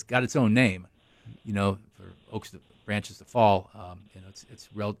when it's got its own name. For oaks branches to fall,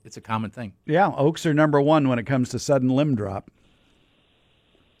 it's a common thing. Yeah, oaks are number one when it comes to sudden limb drop.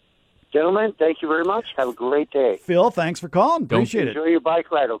 Gentlemen, thank you very much. Have a great day. Phil, thanks for calling. Appreciate it. Enjoy your bike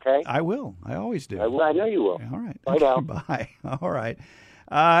ride, okay? I will. I always do. I know you will. All right. Bye now. Bye. All right.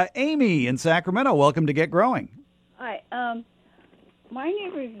 Amy in Sacramento, welcome to Get Growing. Hi. My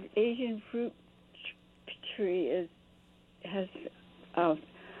neighbor's Asian fruit tree has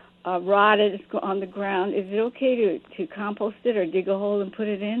rotted on the ground. Is it okay to compost it or dig a hole and put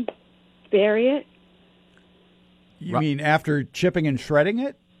it in? Bury it? You mean after chipping and shredding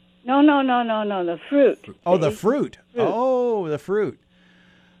it? No, the fruit. Oh, the fruit. Oh, the fruit.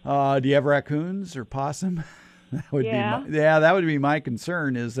 Do you have raccoons or possum? That would be that would be my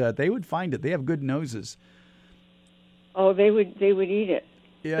concern, is that they would find it. They have good noses. Oh, they would eat it.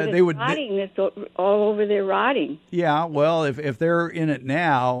 Yeah, but they would. Rotting. It's all over there rotting. Yeah, well, if they're in it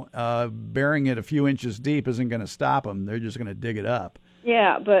now, burying it a few inches deep isn't going to stop them. They're just going to dig it up.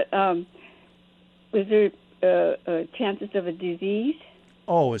 Yeah, but was there chances of a disease?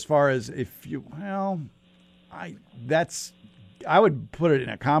 Oh, as far as I would put it in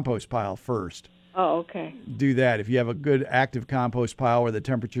a compost pile first. Oh, okay. Do that. If you have a good active compost pile where the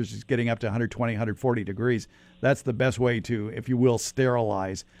temperatures is getting up to 120, 140 degrees, that's the best way to, if you will,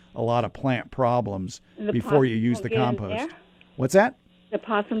 sterilize a lot of plant problems before you use the compost. What's that? The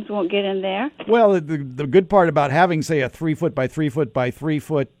possums won't get in there? Well, the good part about having, say, a 3 foot by 3 foot by 3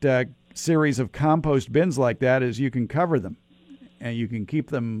 foot series of compost bins like that is you can cover them. And you can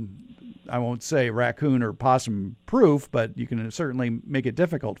keep them, I won't say raccoon or possum proof, but you can certainly make it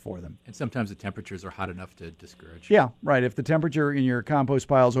difficult for them. And sometimes the temperatures are hot enough to discourage. Yeah, right. If the temperature in your compost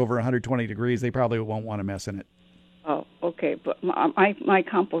pile is over 120 degrees, they probably won't want to mess in it. Oh, okay. But my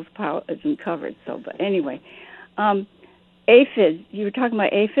compost pile isn't covered. So, but anyway, aphids. You were talking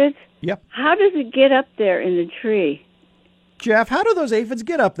about aphids? Yep. How does it get up there in the tree? Jeff, how do those aphids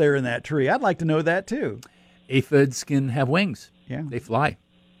get up there in that tree? I'd like to know that too. Aphids can have wings. Yeah. They fly.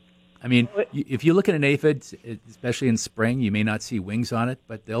 I mean, if you look at an aphid, especially in spring, you may not see wings on it,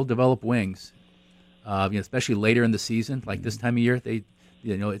 but they'll develop wings. Especially later in the season, like this time of year, they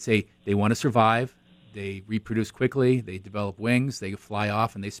want to survive. They reproduce quickly. They develop wings. They fly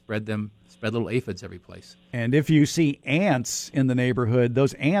off, and they spread little aphids every place. And if you see ants in the neighborhood,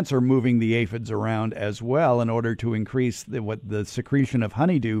 those ants are moving the aphids around as well in order to increase the secretion of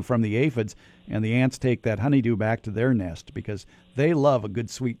honeydew from the aphids. And the ants take that honeydew back to their nest because they love a good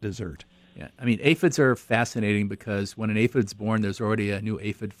sweet dessert. Yeah, I mean, aphids are fascinating because when an aphid's born, there's already a new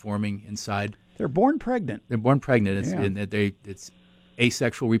aphid forming inside. They're born pregnant. They're born pregnant. It's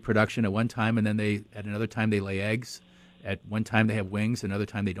asexual reproduction at one time, and then at another time they lay eggs. At one time they have wings, another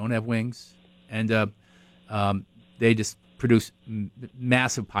time they don't have wings, and they just produce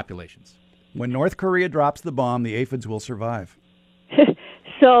massive populations. When North Korea drops the bomb, the aphids will survive.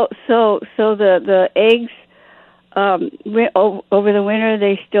 So the eggs over the winter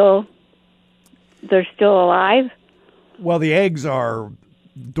they're still alive? Well, the eggs are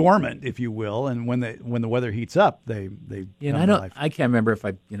dormant, if you will, and when the weather heats up, they come to life. I can't remember if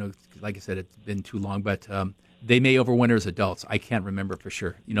like I said, it's been too long, but they may overwinter as adults. I can't remember for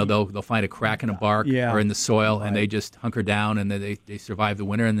sure. They'll find a crack in a bark or in the soil, and they just hunker down, and then they survive the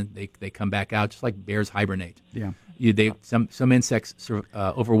winter, and then they come back out, just like bears hibernate. Yeah. Some insects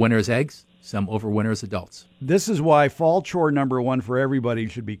overwinter as eggs, some overwinter as adults. This is why fall chore number one for everybody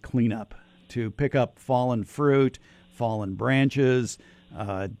should be cleanup. To pick up fallen fruit, fallen branches,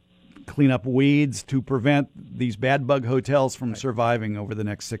 clean up weeds to prevent these bad bug hotels from surviving over the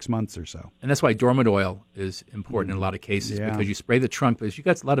next 6 months or so. And that's why dormant oil is important in a lot of cases because you spray the trunk, because you've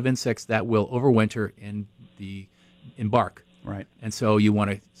got a lot of insects that will overwinter in bark. Right. And so you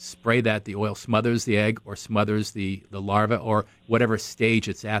want to spray that. The oil smothers the egg or smothers the larva or whatever stage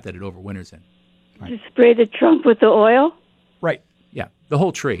it's at that it overwinters in. Right. To spray the trunk with the oil? Right. Yeah, the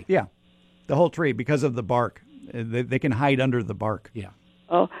whole tree. Yeah, the whole tree because of the bark. They can hide under the bark. Yeah.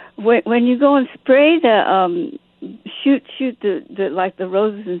 Oh, when you go and spray the shoot the like the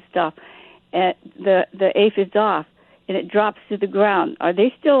roses and stuff, and the aphids off, and it drops to the ground. Are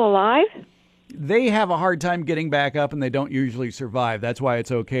they still alive? They have a hard time getting back up, and they don't usually survive. That's why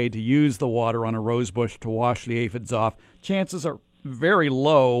it's okay to use the water on a rose bush to wash the aphids off. Chances are very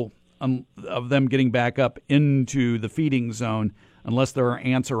low of them getting back up into the feeding zone unless there are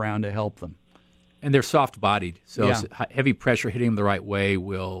ants around to help them. And they're soft-bodied, so heavy pressure hitting them the right way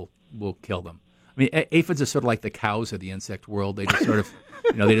will kill them. I mean, aphids are sort of like the cows of the insect world. They just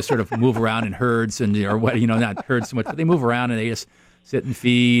sort of move around in herds not herds so much, but they move around and they just sit and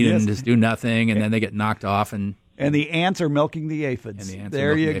feed and just do nothing, and then they get knocked off. And the ants are milking the aphids.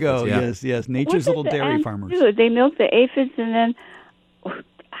 There you go. Aphids, Yes. Nature's little dairy farmers. They milk the aphids, and then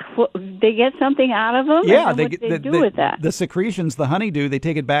they get something out of them? Yeah, what they do with that? The secretions, the honeydew, they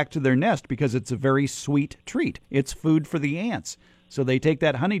take it back to their nest because it's a very sweet treat. It's food for the ants. So they take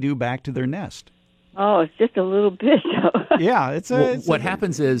that honeydew back to their nest. Oh, it's just a little bit. Yeah, what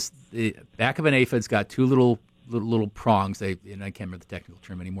happens is the back of an aphid's got two little prongs. I can't remember the technical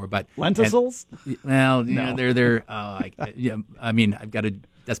term anymore, but lenticels. They're. I mean, I've got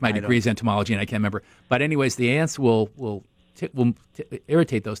that's my degree is entomology, and I can't remember. But anyways, the ants will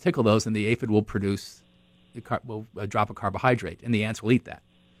irritate those, tickle those, and the aphid will produce will drop a carbohydrate, and the ants will eat that.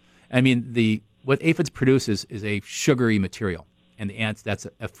 I mean, what aphids produces is a sugary material, and the ants, that's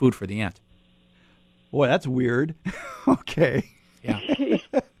a food for the ant. Boy, that's weird. Okay. Yeah.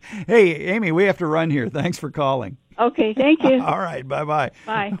 Hey, Amy, we have to run here. Thanks for calling. Okay, thank you. All right, bye-bye.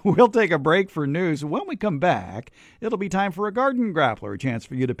 Bye. We'll take a break for news. When we come back, it'll be time for a Garden Grappler, a chance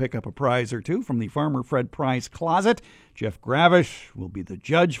for you to pick up a prize or two from the Farmer Fred Prize Closet. Jeff Gravish will be the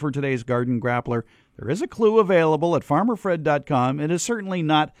judge for today's Garden Grappler. There is a clue available at farmerfred.com. It is certainly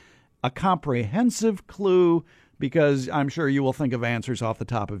not a comprehensive clue because I'm sure you will think of answers off the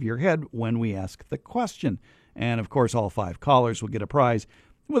top of your head when we ask the question. And, of course, all 5 callers will get a prize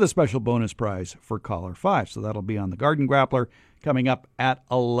with a special bonus prize for caller 5. So that'll be on the Garden Grappler coming up at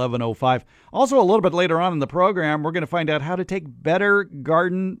 11:05. Also, a little bit later on in the program, we're going to find out how to take better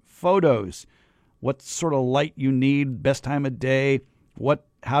garden photos. What sort of light you need, best time of day,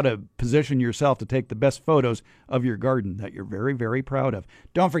 how to position yourself to take the best photos of your garden that you're very, very proud of.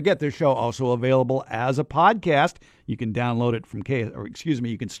 Don't forget, this show also available as a podcast. You can download it from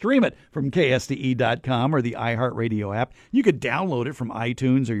you can stream it from KSTE.com or the iHeartRadio app. You could download it from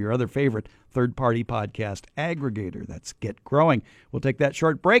iTunes or your other favorite third-party podcast aggregator. That's Get Growing. We'll take that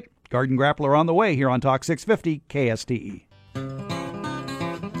short break. Garden Grappler on the way here on Talk 650 KSTE.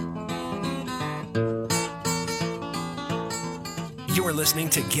 You're listening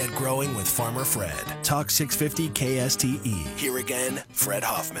to Get Growing with Farmer Fred. Talk 650 KSTE. Here again, Fred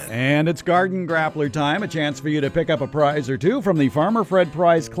Hoffman. And it's Garden Grappler time, a chance for you to pick up a prize or two from the Farmer Fred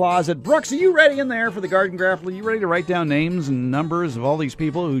Prize Closet. Brooks, are you ready in there for the Garden Grappler? You ready to write down names and numbers of all these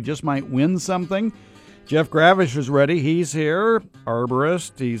people who just might win something? Jeff Gravish is ready. He's here,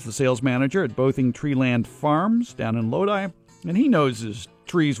 arborist. He's the sales manager at Bothing Treeland Farms down in Lodi, and he knows his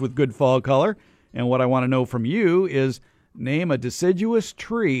trees with good fall color. And what I want to know from you is, name a deciduous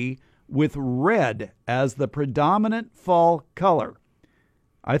tree with red as the predominant fall color.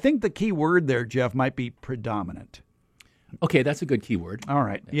 I think the key word there, Jeff, might be predominant. Okay, that's a good key word. All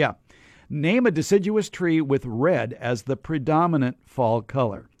right, yeah. Name a deciduous tree with red as the predominant fall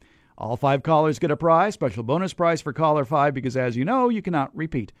color. All 5 callers get a prize, special bonus prize for caller 5, because as you know, you cannot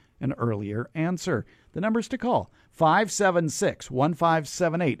repeat an earlier answer. The numbers to call,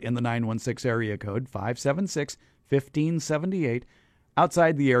 576-1578 in the 916 area code, 576-1578.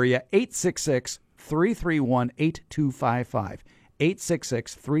 Outside the area, 866-331-8255.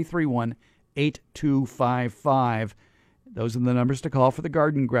 866-331-8255. Those are the numbers to call for the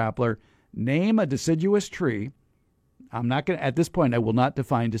Garden Grappler. Name a deciduous tree. I'm not going to, at this point, I will not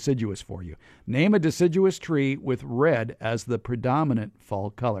define deciduous for you. Name a deciduous tree with red as the predominant fall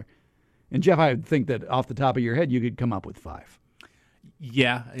color. And Jeff, I would think that off the top of your head, you could come up with 5.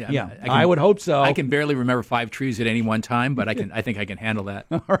 Yeah. I would hope so. I can barely remember 5 trees at any one time, but I think I can handle that.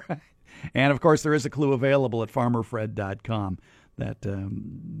 All right. And, of course, there is a clue available at farmerfred.com that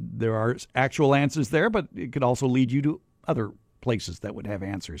there are actual answers there, but it could also lead you to other places that would have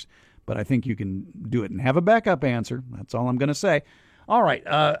answers. But I think you can do it and have a backup answer. That's all I'm going to say. All right.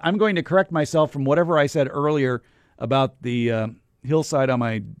 I'm going to correct myself from whatever I said earlier about the hillside on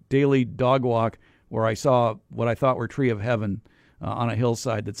my daily dog walk where I saw what I thought were Tree of Heaven on a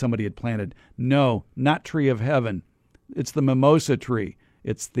hillside that somebody had planted. No, not Tree of Heaven. It's the mimosa tree.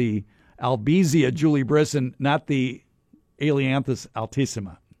 It's the Albizia julibrisson, not the Ailanthus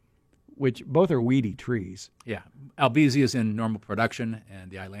altissima, which both are weedy trees. Yeah. Albizia is in normal production, and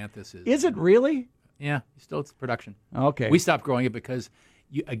the Ailanthus is... Is it really? Yeah, still it's production. Okay. We stopped growing it because,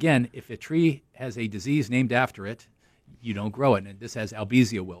 again, if a tree has a disease named after it, you don't grow it. And this has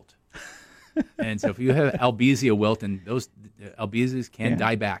Albizia wilt. And so if you have Albizia wilt, and those Albizias can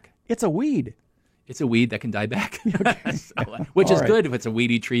die back. It's a weed. It's a weed that can die back, which is good. If it's a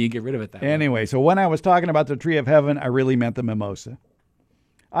weedy tree, you get rid of it that way. Anyway, so when I was talking about the Tree of Heaven, I really meant the mimosa.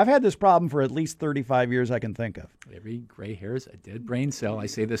 I've had this problem for at least 35 years I can think of. Every gray hair is a dead brain cell. I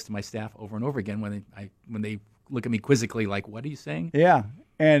say this to my staff over and over again when they look at me quizzically like, what are you saying? Yeah.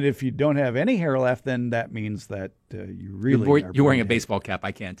 And if you don't have any hair left, then that means that you really You're wearing a baseball cap.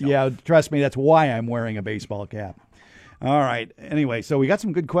 I can't tell. Yeah, trust me, that's why I'm wearing a baseball cap. All right. Anyway, so we got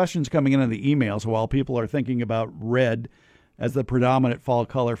some good questions coming in the emails while people are thinking about red as the predominant fall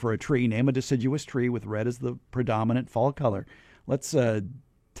color for a tree. Name a deciduous tree with red as the predominant fall color. Let's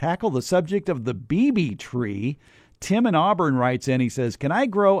tackle the subject of the BB tree. Tim in Auburn writes in, he says, can I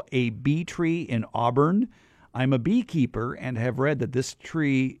grow a bee tree in Auburn? I'm a beekeeper and have read that this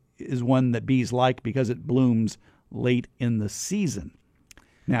tree is one that bees like because it blooms late in the season.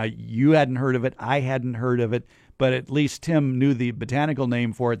 Now, you hadn't heard of it. I hadn't heard of it. But at least Tim knew the botanical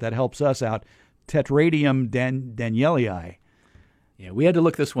name for it. That helps us out. Tetradium danielii. Yeah, we had to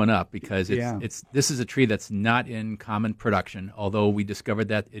look this one up because Yeah. this is a tree that's not in common production, although we discovered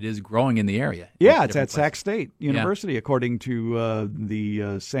that it is growing in the area. Yeah, in it's at different Sac places. State University, according to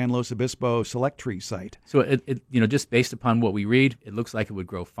the San Luis Obispo Select Tree site. So it just based upon what we read, it looks like it would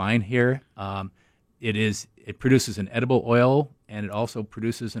grow fine here. It produces an edible oil, and it also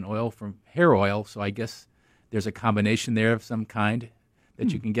produces an oil from hair oil. So I guess there's a combination there of some kind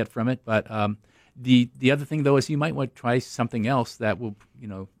that you can get from it. But the other thing though is you might want to try something else that will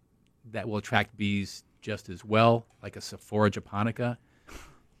attract bees just as well, like a Sephora japonica.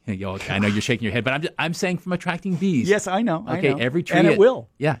 I know you're shaking your head, but I'm saying from attracting bees. Yes, I know. Okay, I know. every tree and it will.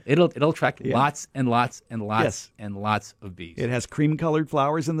 Yeah, it'll attract Yeah. lots and lots and lots Yes. and lots of bees. It has cream-colored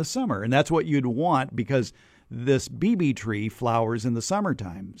flowers in the summer, and that's what you'd want because this BB tree flowers in the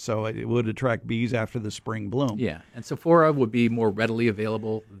summertime, so it would attract bees after the spring bloom. Yeah, and Sephora would be more readily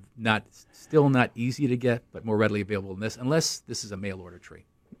available. Still not easy to get, but more readily available than this, unless this is a mail order tree.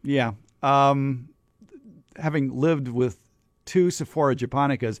 Yeah. Having lived with 2 Sephora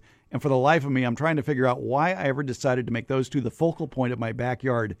japonicas, and for the life of me, I'm trying to figure out why I ever decided to make those 2 the focal point of my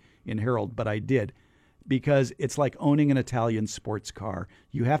backyard in Harold, but I did. Because it's like owning an Italian sports car.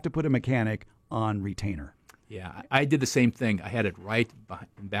 You have to put a mechanic on retainer. Yeah, I did the same thing. I had it right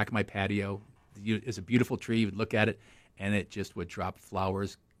in back of my patio. It's a beautiful tree. You would look at it, and it just would drop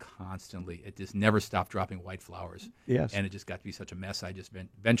flowers constantly. It just never stopped dropping white flowers. Yes. And it just got to be such a mess. I just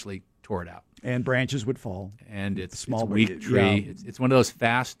eventually tore it out. And branches would fall. And it's Small, a weak but- tree. yeah. It's one of those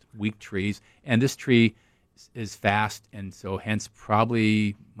fast, weak trees. And this tree is fast, and so hence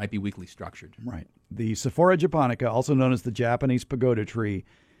probably might be weakly structured. Right. The Sephora japonica, also known as the Japanese pagoda tree,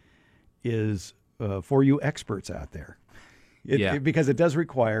 is for you experts out there. Because it does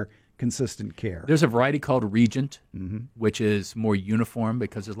require consistent care. There's a variety called Regent, which is more uniform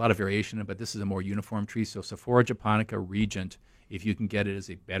because there's a lot of variation in it, but this is a more uniform tree. So Sephora japonica Regent, if you can get it, is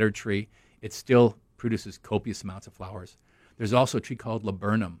a better tree. It still produces copious amounts of flowers. There's also a tree called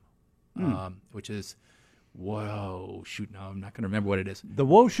laburnum, which is, now I'm not going to remember what it is. The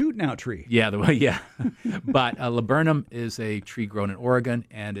Whoa Shoot Now tree. Yeah, but laburnum is a tree grown in Oregon,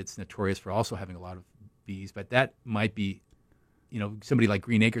 and it's notorious for also having a lot of bees. But that might be, somebody like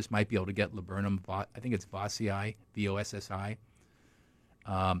Green Acres might be able to get laburnum. I think it's Vossi, Vossi.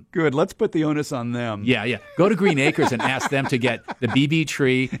 Good. Let's put the onus on them. Yeah. Go to Green Acres and ask them to get the BB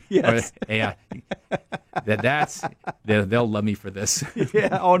tree. Yes. They'll love me for this.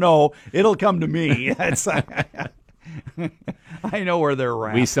 Yeah. Oh no, it'll come to me. I know where they're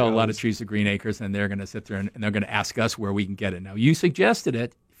at. We sell a lot of trees to Green Acres, and they're going to sit there and they're going to ask us where we can get it. Now, you suggested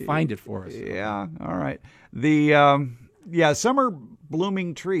it. Find it for us. Yeah. All right. The summer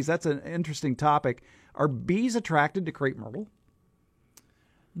blooming trees. That's an interesting topic. Are bees attracted to crepe myrtle?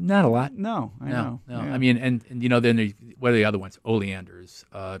 Not a lot. No, I know. No. Yeah. I mean, and then what are the other ones? Oleanders,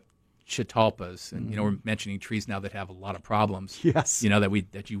 chatalpas, and we're mentioning trees now that have a lot of problems. Yes. That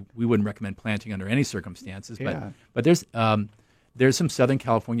we wouldn't recommend planting under any circumstances. Yeah. But there's some Southern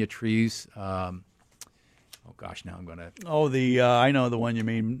California trees. Now I'm going to. Oh, I know the one you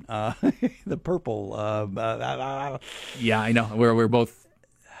mean. The purple. Yeah, I know. We're both.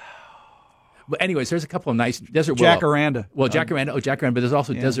 But anyways, there's a couple of nice desert willow. Jacaranda. Well, jacaranda, but there's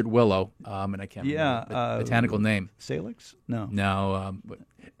also desert willow, and I can't remember the botanical name. Salix? No. No, but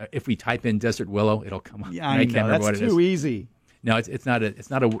if we type in desert willow, it'll come up. Yeah, I can't know. remember That's what it is. too easy. No, it's not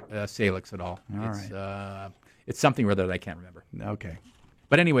a salix at all. It's something or other that I can't remember. Okay.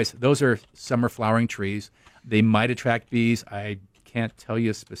 But anyways, those are summer flowering trees. They might attract bees. I can't tell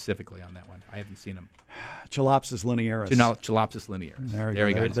you specifically on that one. I haven't seen them. Chalopsis linearis. Chalopsis linearis. There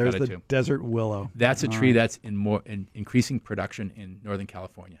we go. There's the desert willow. That's a tree that's in increasing production in Northern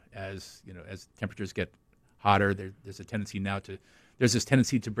California. As as temperatures get hotter, there's a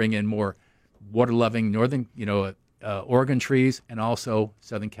tendency to bring in more water-loving northern, Oregon trees, and also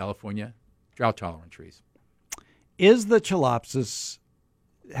Southern California drought-tolerant trees. Is the Chalopsis,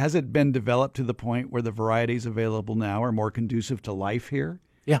 has it been developed to the point where the varieties available now are more conducive to life here?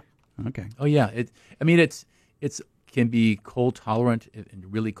 Yeah. Okay. Oh yeah. It's can be cold tolerant in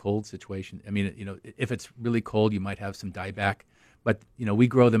really cold situation. I mean, if it's really cold, you might have some dieback. But we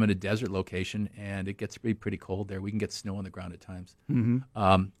grow them in a desert location, and it gets pretty cold there. We can get snow on the ground at times.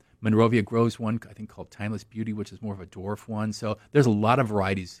 Mm-hmm. Monrovia grows one, I think, called Timeless Beauty, which is more of a dwarf one. So there's a lot of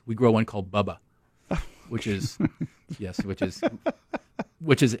varieties. We grow one called Bubba, which is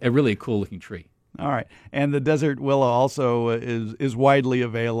which is a really cool looking tree. All right. And the desert willow also is widely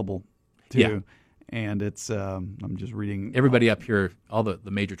available too. Yeah. And it's I'm just reading. Everybody up here, all the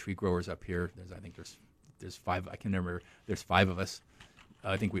major tree growers up here, there's 5. I can remember. There's 5 of us.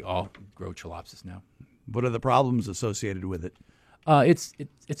 I think we all grow Chalopsis now. What are the problems associated with it? It's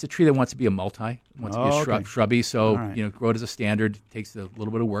a tree that wants to be a multi, wants to be a okay. shrubby. So All right. grow it as a standard. Takes a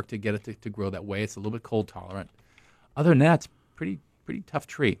little bit of work to get it to grow that way. It's a little bit cold tolerant. Other than that, it's pretty tough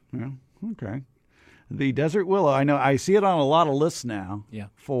tree. Yeah. Okay. The desert willow, I know I see it on a lot of lists now. Yeah.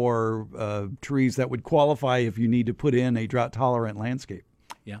 For trees that would qualify if you need to put in a drought tolerant landscape.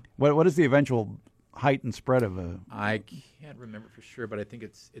 Yeah. What is the eventual height and spread of a? I can't remember for sure, but I think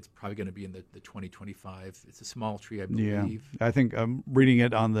it's probably going to be in the 2025. It's a small tree, I believe. Yeah, I think I'm reading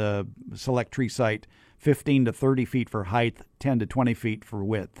it on the Select Tree site, 15 to 30 feet for height, 10 to 20 feet for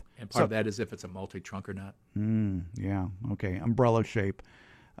width. And part of that is if it's a multi-trunk or not. Yeah, okay, umbrella shape.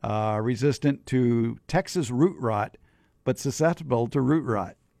 Resistant to Texas root rot, but susceptible to root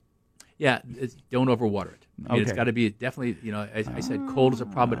rot. Yeah, don't overwater it. I mean, It's Okay. got to be definitely, I said cold is a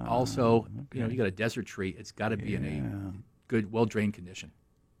problem, but also, you got a desert tree. It's got to be in a good, well-drained condition.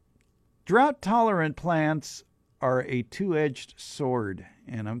 Drought-tolerant plants are a two-edged sword,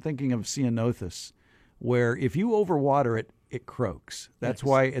 and I'm thinking of Ceanothus, where if you overwater it, it croaks. That's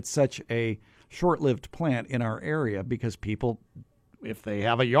why it's such a short-lived plant in our area, because people, if they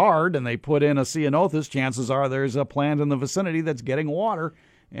have a yard and they put in a Ceanothus, chances are there's a plant in the vicinity that's getting water,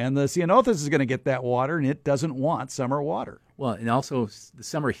 and the Ceanothus is going to get that water, and it doesn't want summer water. Well, and also the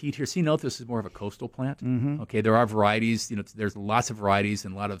summer heat here. Ceanothus is more of a coastal plant. Okay, there are varieties. There's lots of varieties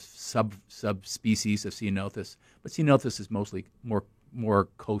and a lot of subspecies of Ceanothus, but Ceanothus is mostly more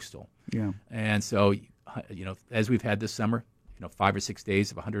coastal. Yeah. And so, as we've had this summer, 5 or 6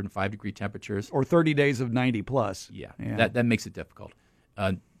 days of 105-degree temperatures. Or 30 days of 90 plus. Yeah. That makes it difficult.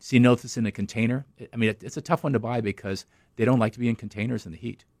 Ceanothus in a container. It's a tough one to buy because they don't like to be in containers in the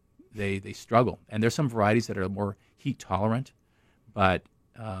heat. They struggle, and there's some varieties that are more heat tolerant, but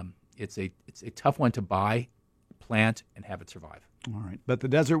it's a tough one to buy, plant, and have it survive. All right, but the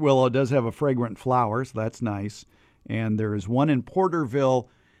desert willow does have a fragrant flower, so that's nice. And there is one in Porterville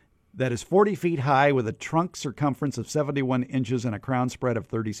that is 40 feet high with a trunk circumference of 71 inches and a crown spread of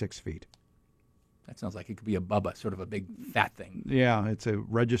 36 feet. That sounds like it could be a bubba, sort of a big fat thing. Yeah, it's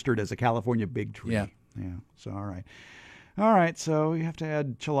registered as a California big tree. Yeah. So, all right. All right, so we have to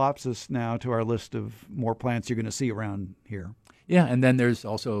add Chalopsis now to our list of more plants you're going to see around here. Yeah, and then there's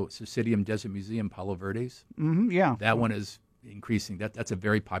also Suicidium Desert Museum Palo Verdes. Yeah. That one is increasing. That's a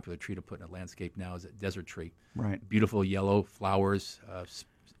very popular tree to put in a landscape now, is a desert tree. Right. Beautiful yellow flowers,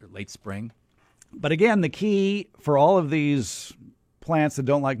 late spring. But again, the key for all of these plants that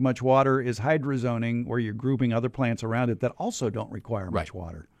don't like much water is hydrozoning, where you're grouping other plants around it that also don't require much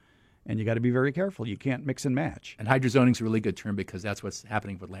water. And you got to be very careful. You can't mix and match. And hydrozoning is a really good term because that's what's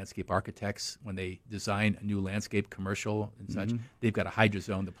happening with landscape architects when they design a new landscape, commercial and such. They've got to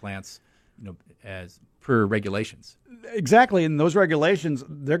hydrozone the plants, as per regulations. Exactly, and those regulations,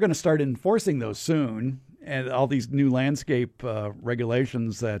 they're going to start enforcing those soon. And all these new landscape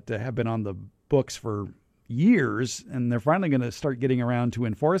regulations that have been on the books for years, and they're finally going to start getting around to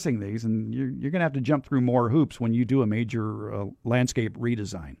enforcing these. And you're going to have to jump through more hoops when you do a major landscape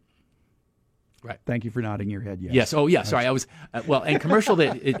redesign. Right. Thank you for nodding your head. Yes. Yes. Oh, yeah. Sorry, I was and commercial.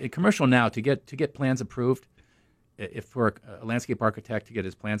 Commercial now to get plans approved. If for a landscape architect to get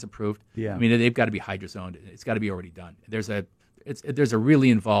his plans approved, Yeah. they've got to be hydrozoned. It's got to be already done. There's a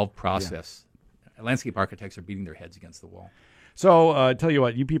really involved process. Landscape architects are beating their heads against the wall. So, tell you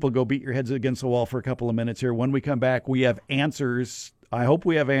what, you people go beat your heads against the wall for a couple of minutes here. When we come back, we have answers. I hope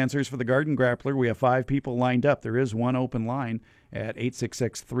we have answers for the Garden Grappler. We have 5 people lined up. There is one open line at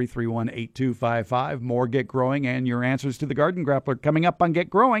 866-331-8255. More Get Growing and your answers to the Garden Grappler coming up on Get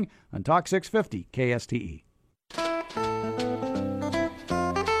Growing on Talk 650 KSTE.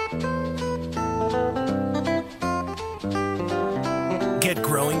 Get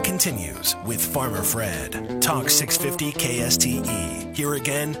Growing continues with Farmer Fred. Talk 650 KSTE. Here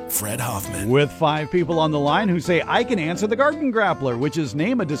again, Fred Hoffman. With 5 people on the line who say, I can answer the Garden Grappler, which is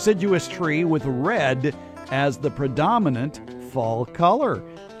name a deciduous tree with red as the predominant fall color.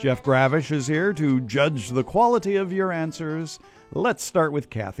 Jeff Gravish is here to judge the quality of your answers. Let's start with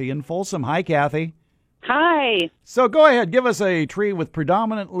Kathy in Folsom. Hi, Kathy. Hi. So go ahead, give us a tree with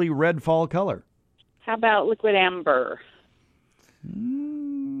predominantly red fall color. How about liquid amber?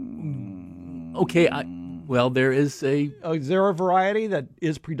 Okay. Well, there is a Is there a variety that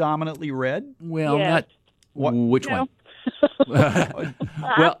is predominantly red? well, Yes. not which No. one?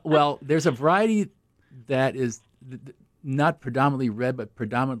 well, there's a variety that is not predominantly red, but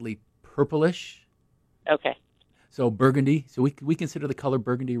predominantly purplish. Okay. So burgundy. So we consider the color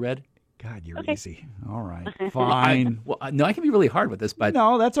burgundy red. God, you're Okay. easy. All right, fine. No, I can be really hard with this, but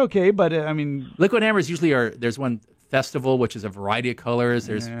No, that's okay, but I mean, liquid ambers usually are. There's one festival which is a variety of colors.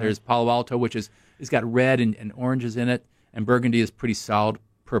 There's Palo Alto which is got red and oranges in it. and burgundy is pretty solid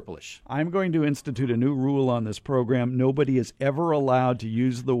purplish. I'm going to institute a new rule on this program. Nobody is ever allowed to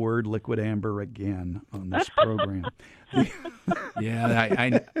use the word liquid amber again on this program.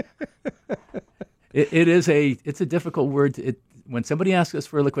 Yeah, it's a difficult word. When somebody asks us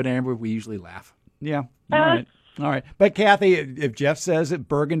for a liquid amber, we usually laugh. Yeah. All right. But Kathy, if Jeff says that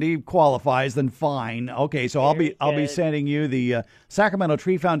burgundy qualifies, then fine. Okay, so I'll be sending you the Sacramento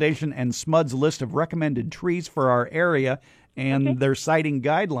Tree Foundation and SMUD's list of recommended trees for our area and their siting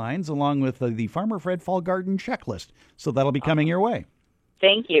guidelines, along with the Farmer Fred Fall Garden checklist. So that'll be coming your way.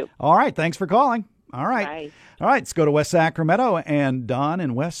 Thank you. All right. Thanks for calling. All right. Bye. All right. Let's go to West Sacramento and Don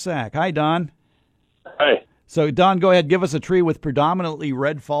in West Sac. Hi, Don. Hi. So, Don, go ahead. Give us a tree with predominantly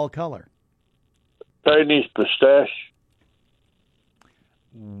red fall color. Chinese pistache.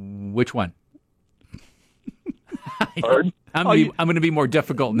 Which one? Pardon? I'm going to be more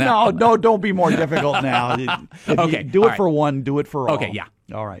difficult now. No, don't be more difficult now. Okay, do it for one, do it for all. Okay, yeah.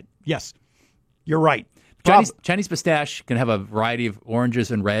 All right. Yes, you're right. Chinese pistache can have a variety of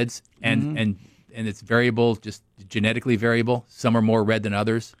oranges and reds, and it's variable, just genetically variable. Some are more red than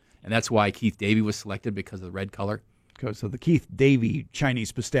others, and that's why Keith Davey was selected because of the red color. So the Keith Davey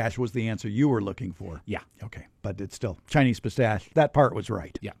Chinese pistache was the answer you were looking for. Yeah. Okay, but it's still Chinese pistache. That part was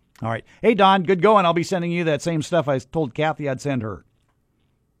right. Yeah. All right. Hey, Don, good going. I'll be sending you that same stuff I told Kathy I'd send her.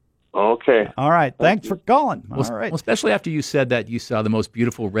 Okay. All right. Thanks for calling. All right. Well, especially after you said that you saw the most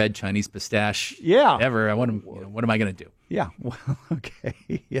beautiful red Chinese pistache ever. What am I going to do? Yeah. Well,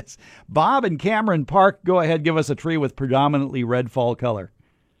 okay. Yes. Bob and Cameron Park, go ahead. Give us a tree with predominantly red fall color.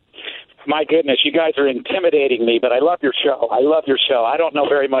 My goodness, you guys are intimidating me, but I love your show. I don't know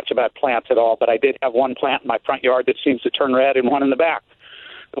very much about plants at all, but I did have one plant in my front yard that seems to turn red and one in the back.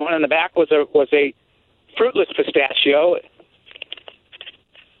 The one in the back was a fruitless pistachio.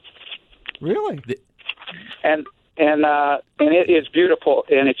 Really? And it is beautiful,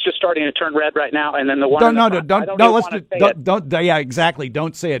 and it's just starting to turn red right now. And then the one yeah, exactly.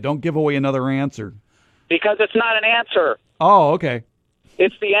 Don't say it. Don't give away another answer. Because it's not an answer. Oh, okay.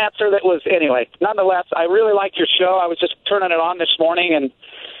 It's the answer that was, anyway. Nonetheless, I really like your show. I was just turning it on this morning,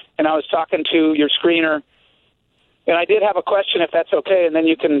 and I was talking to your screener, and I did have a question, if that's okay, and then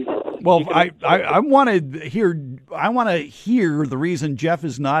you can. Well, I want to hear the reason Jeff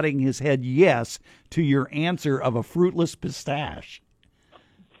is nodding his head yes to your answer of a fruitless pistache.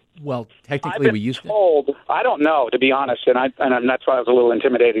 Well, technically, we used to. I don't know, to be honest, and that's why I was a little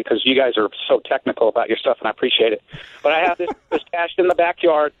intimidated, because you guys are so technical about your stuff, and I appreciate it. But I have this pistache in the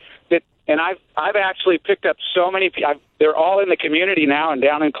backyard and I've actually picked up so many. They're all in the community now and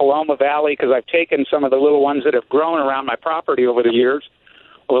down in Coloma Valley, because I've taken some of the little ones that have grown around my property over the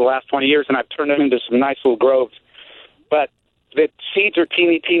last 20 years, and I've turned them into some nice little groves. But the seeds are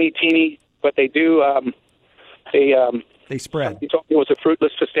teeny, but they do. They spread. You told me it was a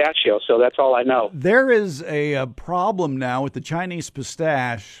fruitless pistachio, so that's all I know. There is a problem now with the Chinese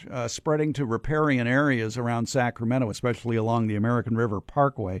pistache spreading to riparian areas around Sacramento, especially along the American River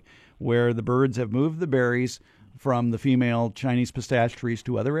Parkway, where the birds have moved the berries from the female Chinese pistache trees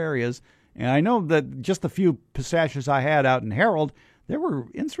to other areas. And I know that just the few pistaches I had out in Herald, there were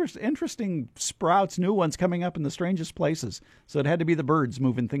interesting sprouts, new ones coming up in the strangest places. So it had to be the birds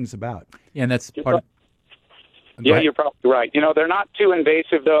moving things about. Yeah, and that's part of... Yeah, you're probably right. They're not too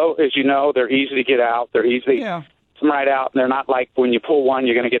invasive, though. As you know, they're easy to get out. They're easy to come right out. And they're not like when you pull one,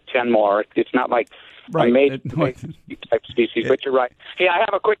 you're going to get 10 more. It's not like a major type species, but you're right. Hey, I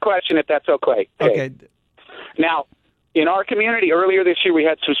have a quick question, if that's okay. Okay. Now, in our community, earlier this year, we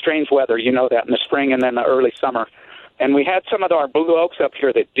had some strange weather. You know that, in the spring and then the early summer. And we had some of our blue oaks up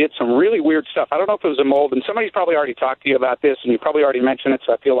here that did some really weird stuff. I don't know if it was a mold, and somebody's probably already talked to you about this, and you probably already mentioned it,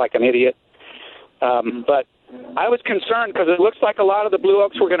 so I feel like an idiot. But I was concerned because it looks like a lot of the blue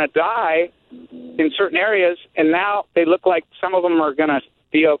oaks were going to die in certain areas, and now they look like some of them are going to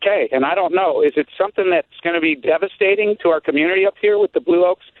be okay. And I don't know. Is it something that's going to be devastating to our community up here with the blue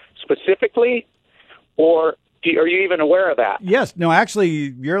oaks specifically, or are you even aware of that? Yes. No, actually,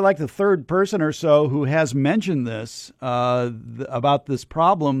 you're like the third person or so who has mentioned this, about this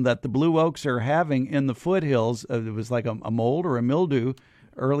problem that the blue oaks are having in the foothills. It was like a mold or a mildew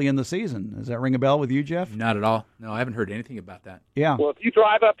early in the season. Does that ring a bell with you, Jeff? Not at all. No, I haven't heard anything about that. Yeah. Well, if you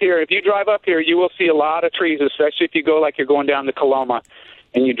drive up here, you will see a lot of trees, especially if you go like you're going down to Coloma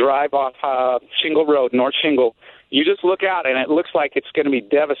and you drive off Shingle Road, North Shingle. You just look out, and it looks like it's going to be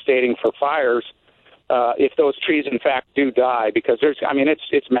devastating for fires if those trees, in fact, do die, because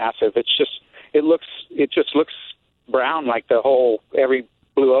it's massive. It just looks brown, like every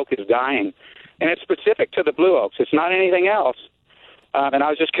blue oak is dying. And it's specific to the blue oaks. It's not anything else. And I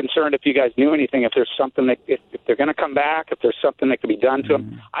was just concerned if you guys knew anything, if there's something that, if they're going to come back, if there's something that could be done to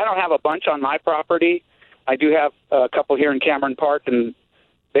them. I don't have a bunch on my property. I do have a couple here in Cameron Park, and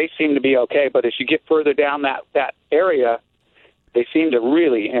they seem to be okay. But as you get further down that area, they seem to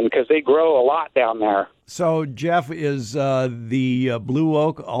really, and because they grow a lot down there. So, Jeff, is the blue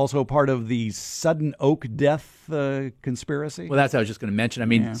oak also part of the sudden oak death conspiracy? Well, that's what I was just going to mention. I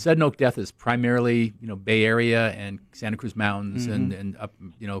mean, sudden oak death is primarily, Bay Area and Santa Cruz Mountains and up,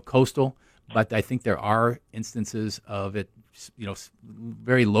 coastal. But I think there are instances of it,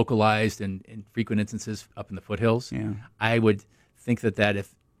 very localized and frequent instances up in the foothills. Yeah. I would think that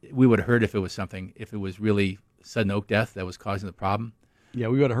if we would have heard if it was really sudden oak death that was causing the problem. Yeah,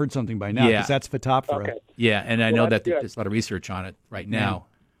 we would have heard something by now because that's Phytophthora. Okay. Yeah, and I know that there's a lot of research on it right now.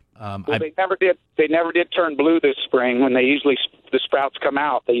 Well, they never did. They never did turn blue this spring. When the sprouts come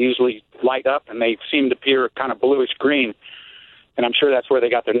out, they usually light up and they seem to appear kind of bluish green. And I'm sure that's where they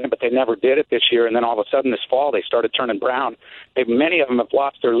got their name, but they never did it this year. And then all of a sudden, this fall, they started turning brown. Many of them have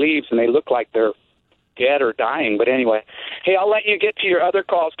lost their leaves, and they look like they're dead or dying. But anyway, hey, I'll let you get to your other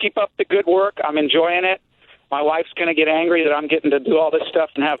calls. Keep up the good work. I'm enjoying it. My wife's going to get angry that I'm getting to do all this stuff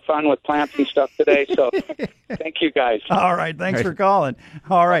and have fun with plants and stuff today. So thank you, guys. All right. Thanks for calling.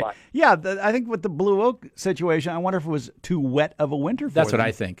 All right. Bye-bye. Yeah, I think with the blue oak situation, I wonder if it was too wet of a winter for That's them. what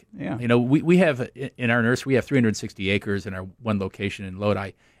I think. Yeah. We have, in our nursery, we have 360 acres in our one location in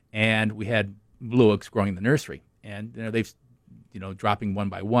Lodi, and we had blue oaks growing in the nursery. And they've, dropping one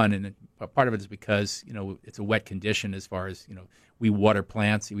by one. And part of it is because, it's a wet condition as far as, we water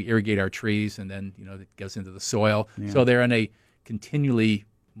plants, we irrigate our trees, and then, it goes into the soil. Yeah. So they're in a continually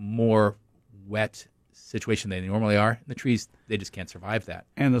more wet situation than they normally are. And the trees, they just can't survive that.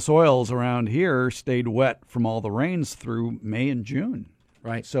 And the soils around here stayed wet from all the rains through May and June.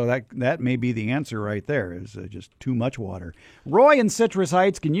 Right. So that may be the answer right there, is just too much water. Roy in Citrus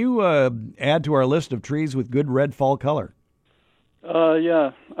Heights, can you add to our list of trees with good red fall color?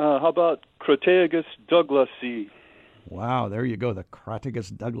 Yeah. How about Crataegus douglasii? Wow, there you go, the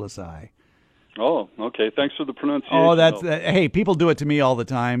Crataegus douglasii. Oh, okay. Thanks for the pronunciation. Oh, hey, people do it to me all the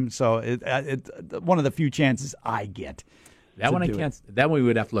time, so it's one of the few chances I get. That one I can't. That one we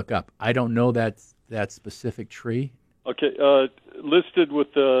would have to look up. I don't know that specific tree. Okay, listed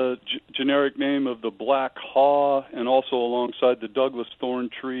with the generic name of the black haw, and also alongside the Douglas thorn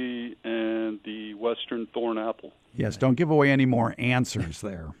tree and the western thorn apple. Yes, don't give away any more answers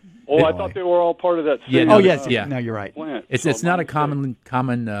there. Oh, I thought they were all part of that same. Yeah, no, you're right. Plant. It's not a common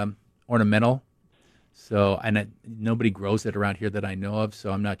ornamental, so nobody grows it around here that I know of.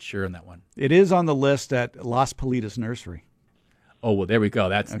 So I'm not sure on that one. It is on the list at Las Politas Nursery. Oh, well, there we go.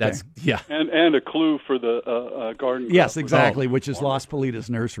 That's yeah. And a clue for the garden. Yes, exactly, which is Las Politas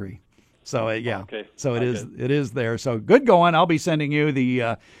Nursery. So okay. So it is there. So good going. I'll be sending you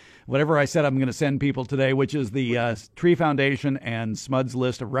the whatever I said I'm going to send people today, which is the Tree Foundation and SMUD's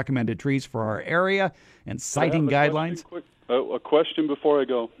list of recommended trees for our area and siting guidelines. A question before I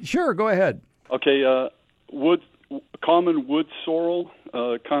go. Sure, go ahead. Okay, common wood sorrel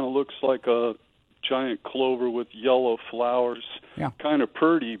kind of looks like a giant clover with yellow flowers. Yeah. Kind of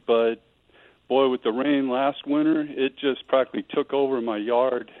pretty, but boy, with the rain last winter, it just practically took over my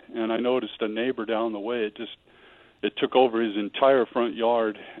yard, and I noticed a neighbor down the way. It took over his entire front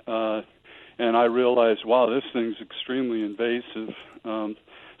yard, and I realized, wow, this thing's extremely invasive.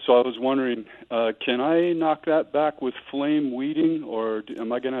 So I was wondering, can I knock that back with flame weeding, or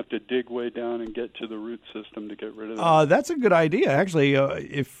am I going to have to dig way down and get to the root system to get rid of that? That's a good idea. Actually,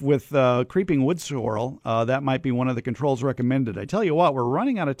 if with creeping wood sorrel, that might be one of the controls recommended. I tell you what, we're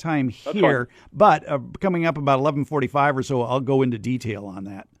running out of time here, but coming up about 11:45 or so, I'll go into detail on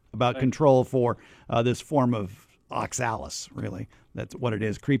that, about control for this form of oxalis, really. That's what it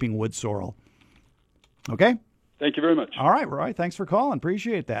is, creeping wood sorrel. Okay? Thank you very much. All right, Roy. Thanks for calling.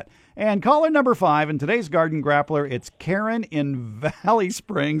 Appreciate that. And caller number 5 in today's Garden Grappler, it's Karen in Valley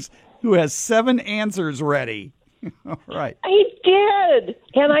Springs, who has 7 answers ready. All right. I did.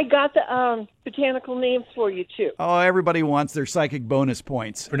 And I got the botanical names for you, too. Oh, everybody wants their psychic bonus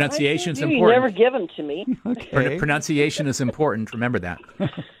points. Pronunciation's You important. never give them to me. Okay. Pronunciation is important. Remember that.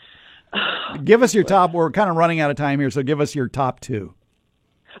 Give us your top. We're kind of running out of time here, so give us your top 2.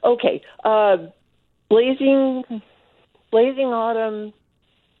 Okay. Blazing autumn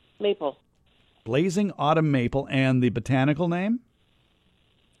maple. Blazing autumn maple, and the botanical name?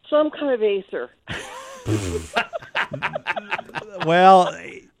 Some kind of acer. Well,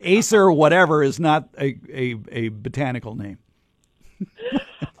 acer whatever is not a botanical name.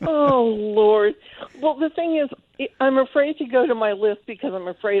 Oh, Lord. Well, the thing is, I'm afraid to go to my list because I'm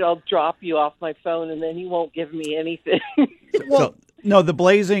afraid I'll drop you off my phone and then you won't give me anything. No, the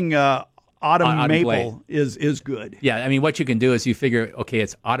blazing autumn maple blaze. is good. Yeah, I mean, what you can do is you figure, okay,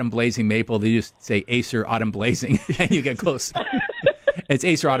 it's autumn blazing maple. They just say Acer autumn blazing, and you get close. It's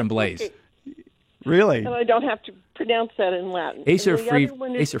Acer autumn blaze. Okay. Really? And I don't have to pronounce that in Latin. Acer And the other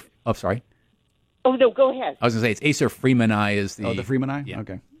one is- Acer. Oh, sorry. Oh, no, go ahead. I was going to say it's Acer Freemani is the. Oh, the Freemani? Yeah.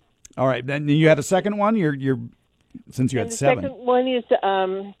 Okay. All right. Then you had a second one? You're since you And had the 7. second one is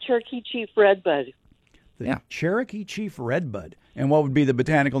Cherokee Chief Redbud. The Cherokee Chief Redbud. And what would be the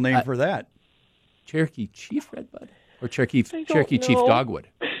botanical name for that? Cherokee Chief Redbud? Or Cherokee don't Chief know. Dogwood?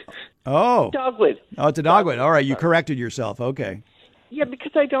 Oh. Dogwood. Oh, it's a dogwood. All right, you corrected yourself. Okay. Yeah,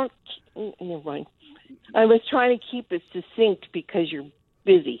 because I don't. Never mind. I was trying to keep it succinct because you're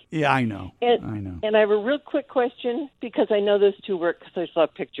busy. Yeah, I know. And I have a real quick question because I know those two work because I saw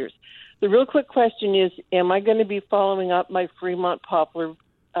pictures. The real quick question is, am I going to be following up my Fremont poplar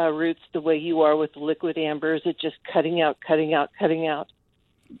roots the way you are with the liquid amber? Is it just cutting out?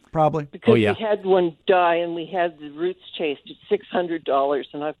 Probably. Because we had one die and we had the roots chased at $600,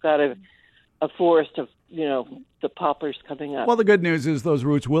 and I've got a forest of, the poplars coming up. Well, the good news is those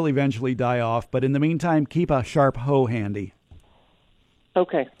roots will eventually die off, but in the meantime, keep a sharp hoe handy.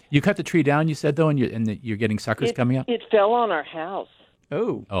 Okay. You cut the tree down, you said, though, and you're getting suckers coming up? It fell on our house.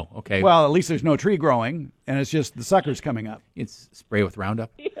 Oh. Oh, okay. Well, at least there's no tree growing, and it's just the suckers coming up. It's spray with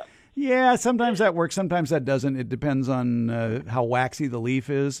Roundup? Yeah, sometimes that works, sometimes that doesn't. It depends on how waxy the leaf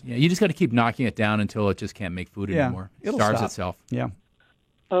is. Yeah, you just got to keep knocking it down until it just can't make food anymore. It it'll starves stop. itself. Yeah.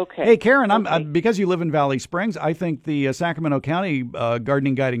 Okay. Hey, Karen, I'm because you live in Valley Springs, I think the Sacramento County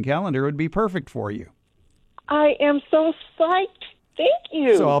Gardening Guide and Calendar would be perfect for you. I am so psyched. Thank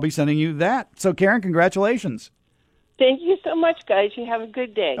you. So I'll be sending you that. So, Karen, congratulations. Thank you so much, guys. You have a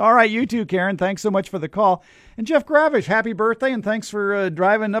good day. All right, you too, Karen. Thanks so much for the call. And Jeff Gravish, happy birthday, and thanks for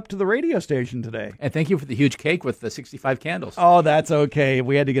driving up to the radio station today. And thank you for the huge cake with the 65 candles. Oh, that's okay.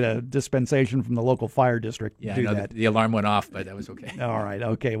 We had to get a dispensation from the local fire district to do that. The alarm went off, but that was okay. All right,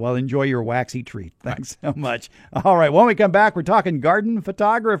 okay. Well, enjoy your waxy treat. Thanks so much. All right, when we come back, we're talking garden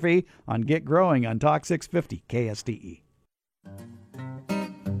photography on Get Growing on Talk 650 KSTE.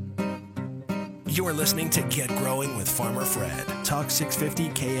 You're listening to Get Growing with Farmer Fred. Talk 650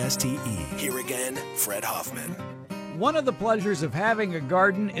 KSTE. Here again, Fred Hoffman. One of the pleasures of having a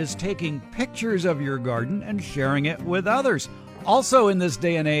garden is taking pictures of your garden and sharing it with others. Also, in this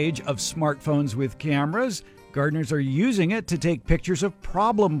day and age of smartphones with cameras, gardeners are using it to take pictures of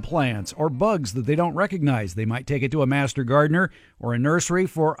problem plants or bugs that they don't recognize. They might take it to a master gardener or a nursery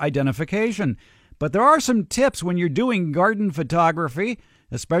for identification. But there are some tips when you're doing garden photography,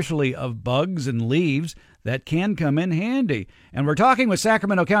 especially of bugs and leaves, that can come in handy. And we're talking with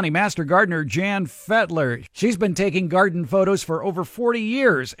Sacramento County Master Gardener Jan Fettler. She's been taking garden photos for over 40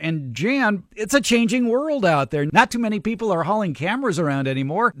 years. And Jan, it's a changing world out there. Not too many people are hauling cameras around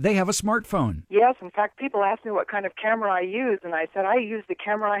anymore. They have a smartphone. Yes, in fact, people ask me what kind of camera I use, and I said I use the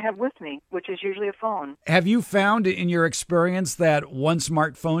camera I have with me, which is usually a phone. Have you found in your experience that one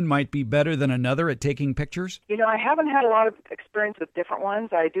smartphone might be better than another at taking pictures? I haven't had a lot of experience with different ones.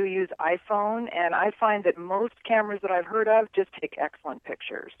 I do use iPhone, and I find that most cameras that I've heard of just take excellent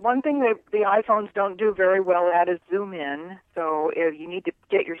pictures. One thing that the iPhones don't do very well at is zoom in, so if you need to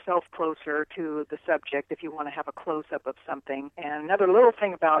get yourself closer to the subject if you want to have a close-up of something. And another little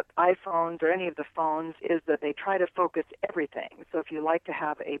thing about iPhones or any of the phones is that they try to focus everything. So if you like to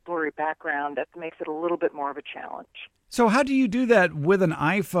have a blurry background, that makes it a little bit more of a challenge. So how do you do that with an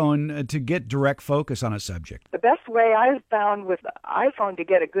iPhone to get direct focus on a subject? The best way I've found with iPhone to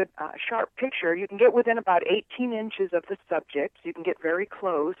get a good sharp picture, you can get within about 18 inches of the subject. So you can get very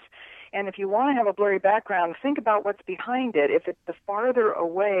close. And if you want to have a blurry background, think about what's behind it. If it's the farther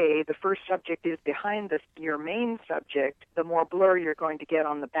away the first subject is behind your main subject, the more blur you're going to get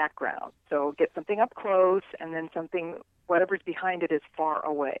on the background. So get something up close, and then whatever's behind it is far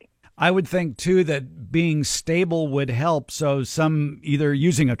away. I would think, too, that being stable would help. So some either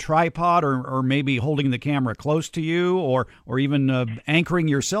using a tripod or maybe holding the camera close to you or even anchoring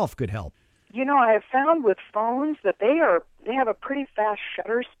yourself could help. I have found with phones that they have a pretty fast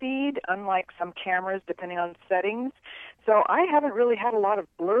shutter speed, unlike some cameras, depending on settings. So I haven't really had a lot of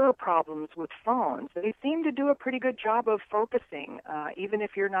blur problems with phones. They seem to do a pretty good job of focusing, even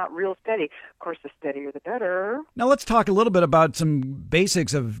if you're not real steady. Of course, the steadier the better. Now let's talk a little bit about some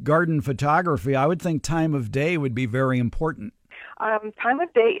basics of garden photography. I would think time of day would be very important. Time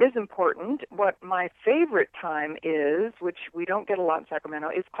of day is important. What my favorite time is, which we don't get a lot in Sacramento,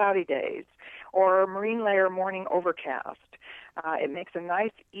 is cloudy days or marine layer morning overcast. It makes a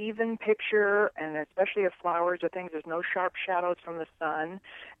nice even picture, and especially of flowers or things, there's no sharp shadows from the sun.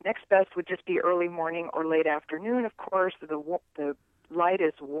 Next best would just be early morning or late afternoon. Of course, the light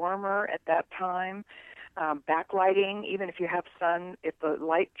is warmer at that time. Backlighting, even if you have sun, if the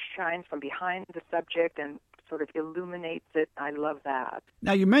light shines from behind the subject and sort of illuminates it, I love that.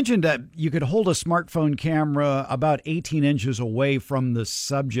 Now, you mentioned that you could hold a smartphone camera about 18 inches away from the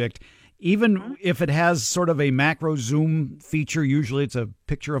subject. Even if it has sort of a macro zoom feature, usually it's a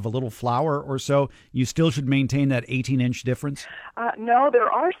picture of a little flower or so, you still should maintain that 18-inch difference? No, there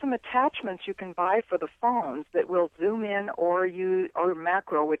are some attachments you can buy for the phones that will zoom in or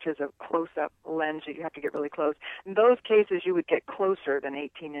macro, which is a close-up lens that you have to get really close. In those cases, you would get closer than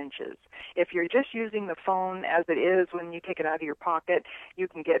 18 inches. If you're just using the phone as it is when you take it out of your pocket, you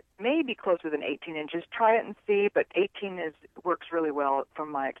can get maybe closer than 18 inches. Try it and see, but 18 works really well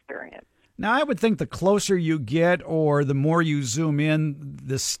from my experience. Now, I would think the closer you get or the more you zoom in,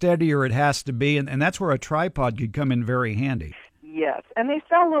 the steadier it has to be, and that's where a tripod could come in very handy. Yes, and they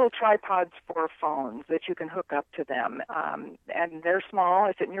sell little tripods for phones that you can hook up to them, and they're small.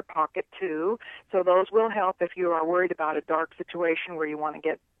 They fit in your pocket, too, so those will help if you are worried about a dark situation where you want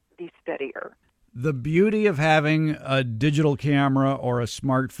to be steadier. The beauty of having a digital camera or a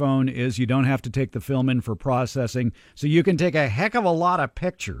smartphone is you don't have to take the film in for processing, so you can take a heck of a lot of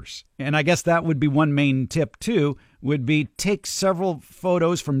pictures. And I guess that would be one main tip, too, would be take several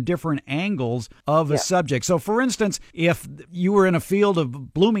photos from different angles of a subject. So, for instance, if you were in a field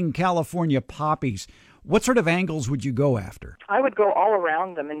of blooming California poppies, what sort of angles would you go after? I would go all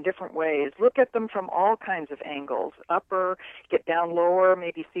around them in different ways. Look at them from all kinds of angles. Upper, get down lower,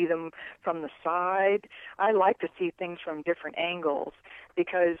 maybe see them from the side. I like to see things from different angles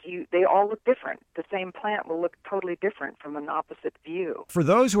because they all look different. The same plant will look totally different from an opposite view. For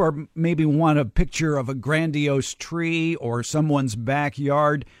those who are maybe want a picture of a grandiose tree or someone's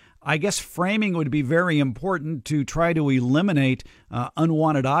backyard, I guess framing would be very important to try to eliminate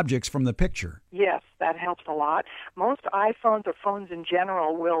unwanted objects from the picture. Yes, that helps a lot. Most iPhones or phones in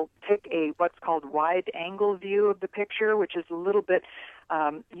general will take what's called wide-angle view of the picture, which is a little bit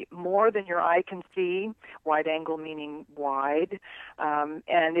more than your eye can see, wide angle meaning wide.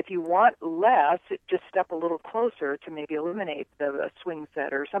 And if you want less, just step a little closer to maybe eliminate the swing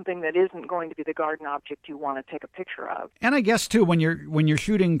set or something that isn't going to be the garden object you want to take a picture of. And I guess, too, when you're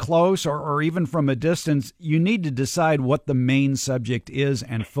shooting close or even from a distance, you need to decide what the main subject is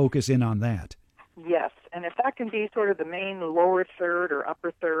and focus in on that. Yes, and if that can be sort of the main lower third or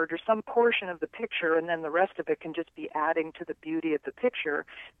upper third or some portion of the picture and then the rest of it can just be adding to the beauty of the picture,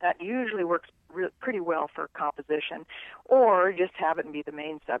 that usually works pretty well for composition. Or just have it be the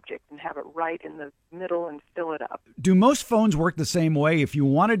main subject and have it right in the middle and fill it up. Do most phones work the same way? If you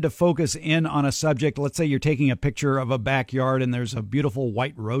wanted to focus in on a subject, let's say you're taking a picture of a backyard and there's a beautiful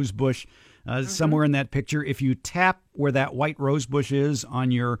white rose bush somewhere in that picture. If you tap where that white rose bush is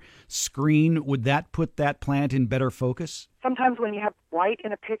on your screen, would that put that plant in better focus? Sometimes when you have white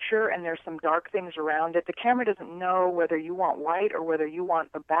in a picture and there's some dark things around it, the camera doesn't know whether you want white or whether you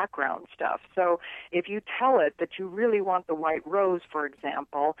want the background stuff. So if you tell it that you really want the white rose, for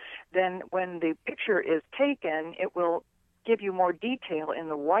example, then when the picture is taken, it will give you more detail in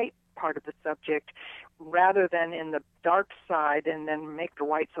the white part of the subject rather than in the dark side and then make the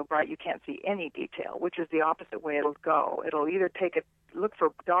white so bright you can't see any detail, which is the opposite way it'll go. It'll either look for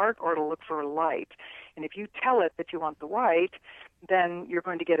dark or it'll look for light. And if you tell it that you want the white, then you're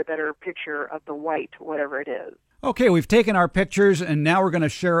going to get a better picture of the white, whatever it is. Okay, we've taken our pictures and now we're going to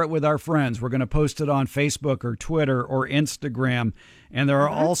share it with our friends. We're going to post it on Facebook or Twitter or Instagram. And there are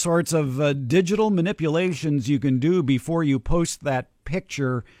all sorts of digital manipulations you can do before you post that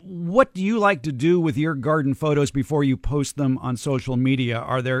picture. What do you like to do with your garden photos before you post them on social media?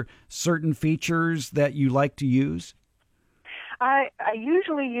 Are there certain features that you like to use? I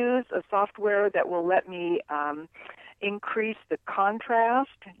usually use a software that will let me increase the contrast.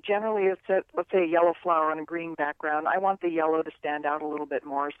 Generally, let's say a yellow flower on a green background. I want the yellow to stand out a little bit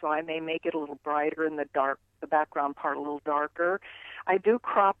more, so I may make it a little brighter and the background part a little darker. I do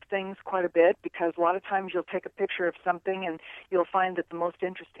crop things quite a bit because a lot of times you'll take a picture of something and you'll find that the most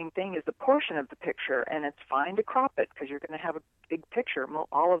interesting thing is the portion of the picture, and it's fine to crop it because you're going to have a big picture.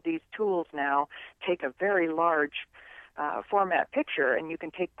 All of these tools now take a very large format picture, and you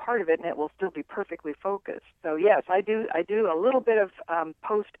can take part of it and it will still be perfectly focused. So yes, I do a little bit of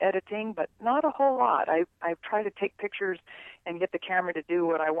post editing, but not a whole lot. I try to take pictures and get the camera to do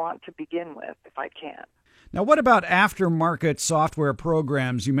what I want to begin with if I can. Now, what about aftermarket software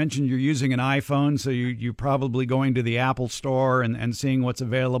programs? You mentioned you're using an iPhone, so you're probably going to the Apple Store and seeing what's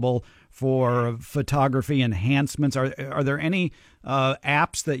available for photography enhancements. Are there any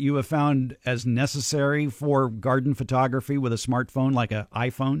apps that you have found as necessary for garden photography with a smartphone like an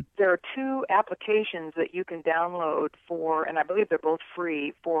iPhone? There are two applications that you can download for, and I believe they're both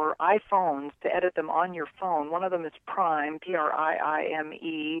free, for iPhones to edit them on your phone. One of them is Prime,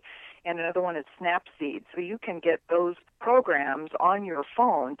 Prime, and another one is Snapseed. So you can get those programs on your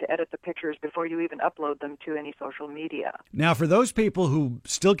phone to edit the pictures before you even upload them to any social media. Now, for those people who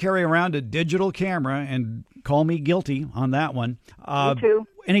still carry around a digital camera, and call me guilty on that one, Me too.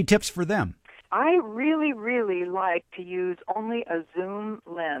 Any tips for them? I really, really like to use only a zoom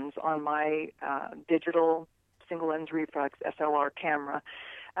lens on my digital single lens reflex SLR camera.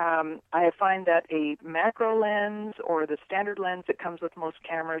 I find that a macro lens or the standard lens that comes with most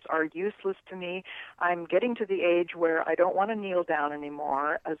cameras are useless to me. I'm getting to the age where I don't want to kneel down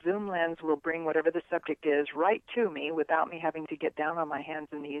anymore. A zoom lens will bring whatever the subject is right to me without me having to get down on my hands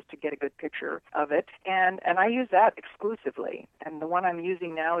and knees to get a good picture of it. And I use that exclusively. And the one I'm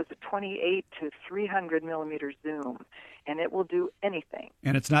using now is a 28 to 300 millimeter zoom, and it will do anything.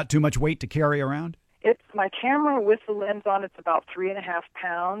 And it's not too much weight to carry around? It's my camera with the lens on. It's about 3.5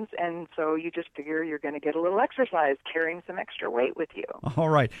 pounds, and so you just figure you're going to get a little exercise carrying some extra weight with you. All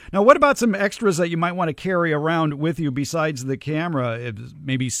right. Now, what about some extras that you might want to carry around with you besides the camera?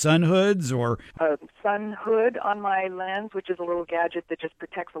 Maybe sun hoods or... A sun hood on my lens, which is a little gadget that just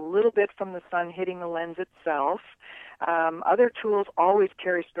protects a little bit from the sun hitting the lens itself. Other tools always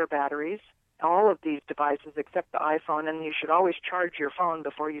carry spare batteries. All of these devices except the iPhone, and you should always charge your phone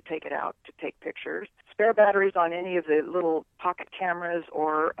before you take it out to take pictures. Spare batteries on any of the little pocket cameras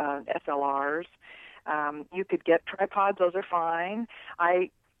or SLRs. You could get tripods, those are fine. I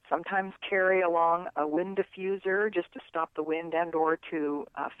sometimes carry along a wind diffuser just to stop the wind and or to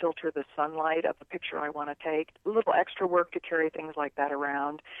filter the sunlight of the picture I want to take. A little extra work to carry things like that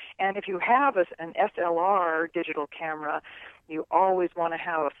around. And if you have an SLR digital camera, you always want to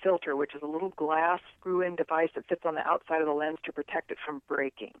have a filter, which is a little glass screw-in device that fits on the outside of the lens to protect it from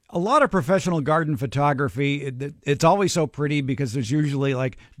breaking. A lot of professional garden photography, it's always so pretty because there's usually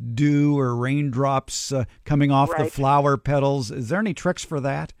like dew or raindrops coming off the flower petals. Is there any tricks for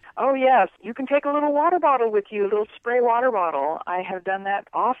that? Oh, yes. You can take a little water bottle with you, a little spray water bottle. I have done that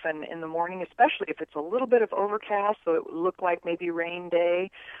often in the morning, especially if it's a little bit of overcast, so it would look like maybe rain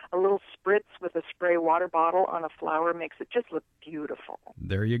day. A little spritz with a spray water bottle on a flower makes it just look beautiful.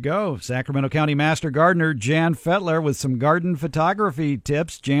 There you go. Sacramento County Master Gardener Jan Fetler with some garden photography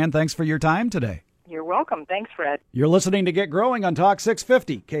tips. Jan, thanks for your time today. You're welcome. Thanks, Fred. You're listening to Get Growing on Talk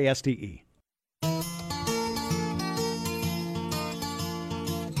 650 KSTE.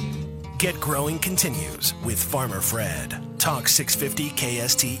 Get Growing continues with Farmer Fred. Talk 650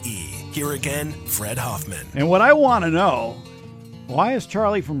 KSTE. Here again, Fred Hoffman. And what I want to know, why has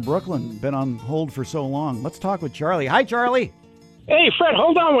Charlie from Brooklyn been on hold for so long? Let's talk with Charlie. Hi, Charlie. Hey, Fred,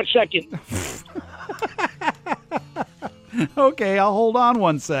 hold on 1 second. Okay, I'll hold on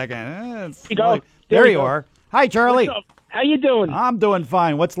 1 second. You go. There you are. Hi, Charlie. What's up? How you doing? I'm doing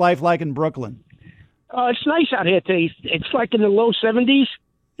fine. What's life like in Brooklyn? It's nice out here today. It's like in the low 70s.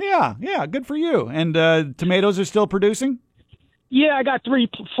 Yeah, good for you. And tomatoes are still producing? Yeah, I got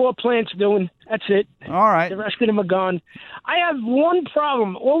 4 plants doing. That's it. All right. The rest of them are gone. I have one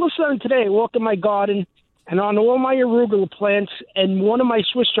problem. All of a sudden today, I walk in my garden, and on all my arugula plants and one of my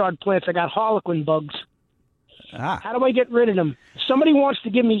Swiss chard plants, I got harlequin bugs. How do I get rid of them? Somebody wants to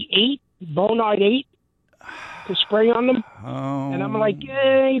give me 8, Bonide 8, to spray on them. Oh. And I'm like,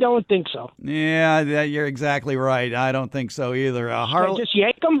 I don't think so. Yeah, you're exactly right. I don't think so either. Should I just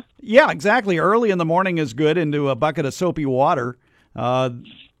yank them? Yeah, exactly. Early in the morning is good into a bucket of soapy water.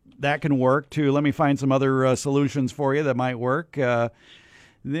 That can work, too. Let me find some other solutions for you that might work.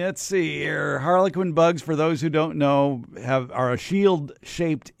 Let's see here. Harlequin bugs, for those who don't know, are a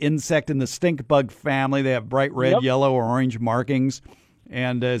shield-shaped insect in the stink bug family. They have bright red, yellow, or orange markings.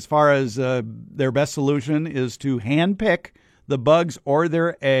 And as far as their best solution is to hand-pick the bugs or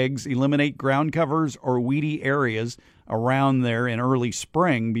their eggs, eliminate ground covers or weedy areas around there in early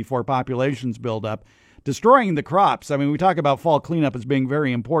spring before populations build up. Destroying the crops. I mean, we talk about fall cleanup as being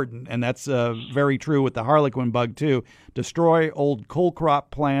very important, and that's very true with the harlequin bug, too. Destroy old coal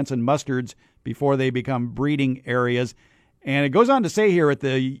crop plants and mustards before they become breeding areas. And it goes on to say here at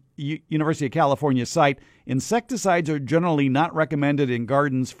the University of California site, insecticides are generally not recommended in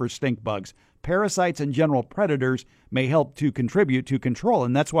gardens for stink bugs. Parasites and general predators may help to contribute to control,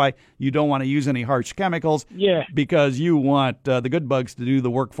 and that's why you don't want to use any harsh chemicals. Yeah. Because you want the good bugs to do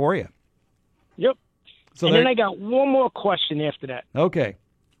the work for you. Yep. And then I got one more question after that. Okay.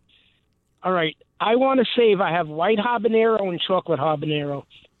 All right. I want to save. I have white habanero and chocolate habanero.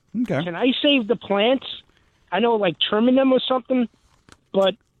 Okay. Can I save the plants? I know, like trimming them or something,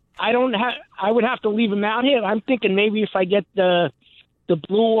 but I don't have. I would have to leave them out here. I'm thinking maybe if I get the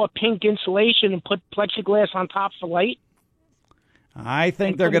blue or pink insulation and put plexiglass on top for light. I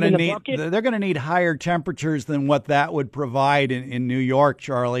think they're going to need higher temperatures than what that would provide in New York,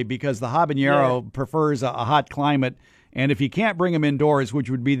 Charlie, because the habanero prefers a hot climate. And if you can't bring them indoors, which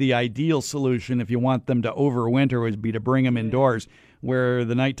would be the ideal solution if you want them to overwinter, would be to bring them indoors where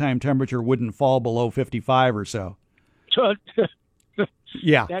the nighttime temperature wouldn't fall below 55 or so.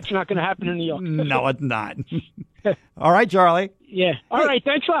 Yeah. That's not going to happen in New York. No, it's not. All right, Charlie. Yeah. All right.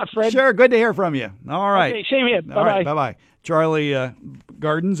 Thanks a lot, Fred. Sure. Good to hear from you. All right. Okay, same here. Bye-bye. All right. Bye-bye. Charlie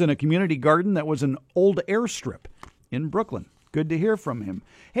gardens in a community garden that was an old airstrip in Brooklyn. Good to hear from him.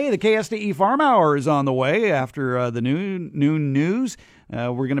 Hey, the KSTE Farm Hour is on the way after the noon news.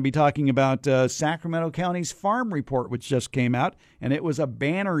 We're going to be talking about Sacramento County's farm report, which just came out, and it was a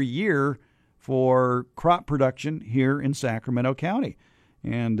banner year for crop production here in Sacramento County.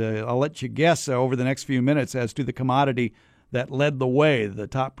 And I'll let you guess over the next few minutes as to the commodity that led the way, the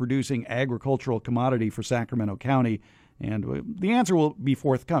top producing agricultural commodity for Sacramento County. And the answer will be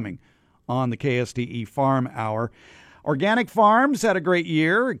forthcoming on the KSTE Farm Hour. Organic farms had a great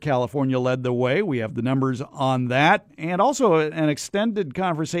year. California led the way. We have the numbers on that. And also an extended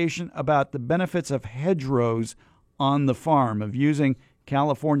conversation about the benefits of hedgerows on the farm, of using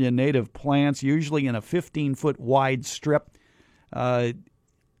California native plants, usually in a 15-foot wide strip on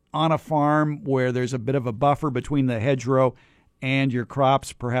a farm where there's a bit of a buffer between the hedgerow and your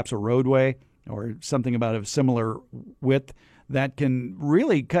crops, perhaps a roadway or something about a similar width, that can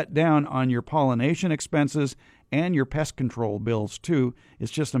really cut down on your pollination expenses and your pest control bills, too.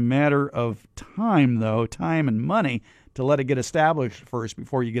 It's just a matter of time, though, time and money, to let it get established first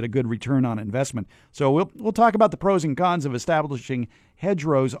before you get a good return on investment. So we'll talk about the pros and cons of establishing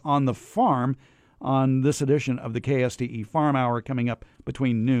hedgerows on the farm on this edition of the KSTE Farm Hour, coming up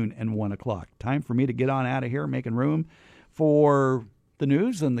between noon and 1 o'clock. Time for me to get on out of here, making room for the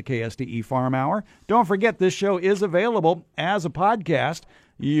news and the KSTE Farm Hour. Don't forget, this show is available as a podcast.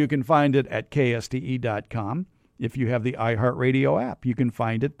 You can find it at KSTE.com. If you have the iHeartRadio app, you can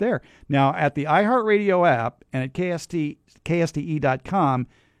find it there. Now, at the iHeartRadio app and at KSTE.com,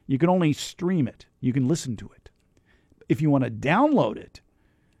 you can only stream it. You can listen to it. If you want to download it,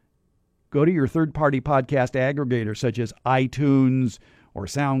 go to your third-party podcast aggregator, such as iTunes or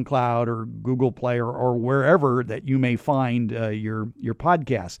SoundCloud or Google Play or wherever that you may find your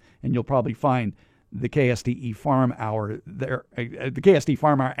podcasts, and you'll probably find the KSTE Farm Hour there, the KSTE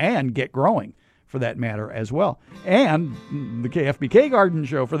Farm Hour, and Get Growing, for that matter, as well. And the KFBK Garden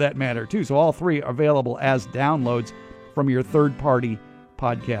Show, for that matter, too. So all three are available as downloads from your third-party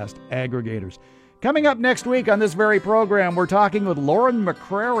podcast aggregators. Coming up next week on this very program, we're talking with Lauren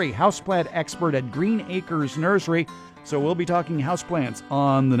McCrary, houseplant expert at Green Acres Nursery. So we'll be talking houseplants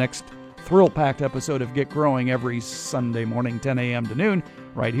on the next thrill-packed episode of Get Growing every Sunday morning, 10 a.m. to noon,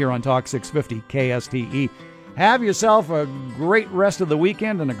 right here on Talk 650 KSTE. Have yourself a great rest of the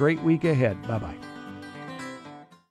weekend and a great week ahead. Bye-bye.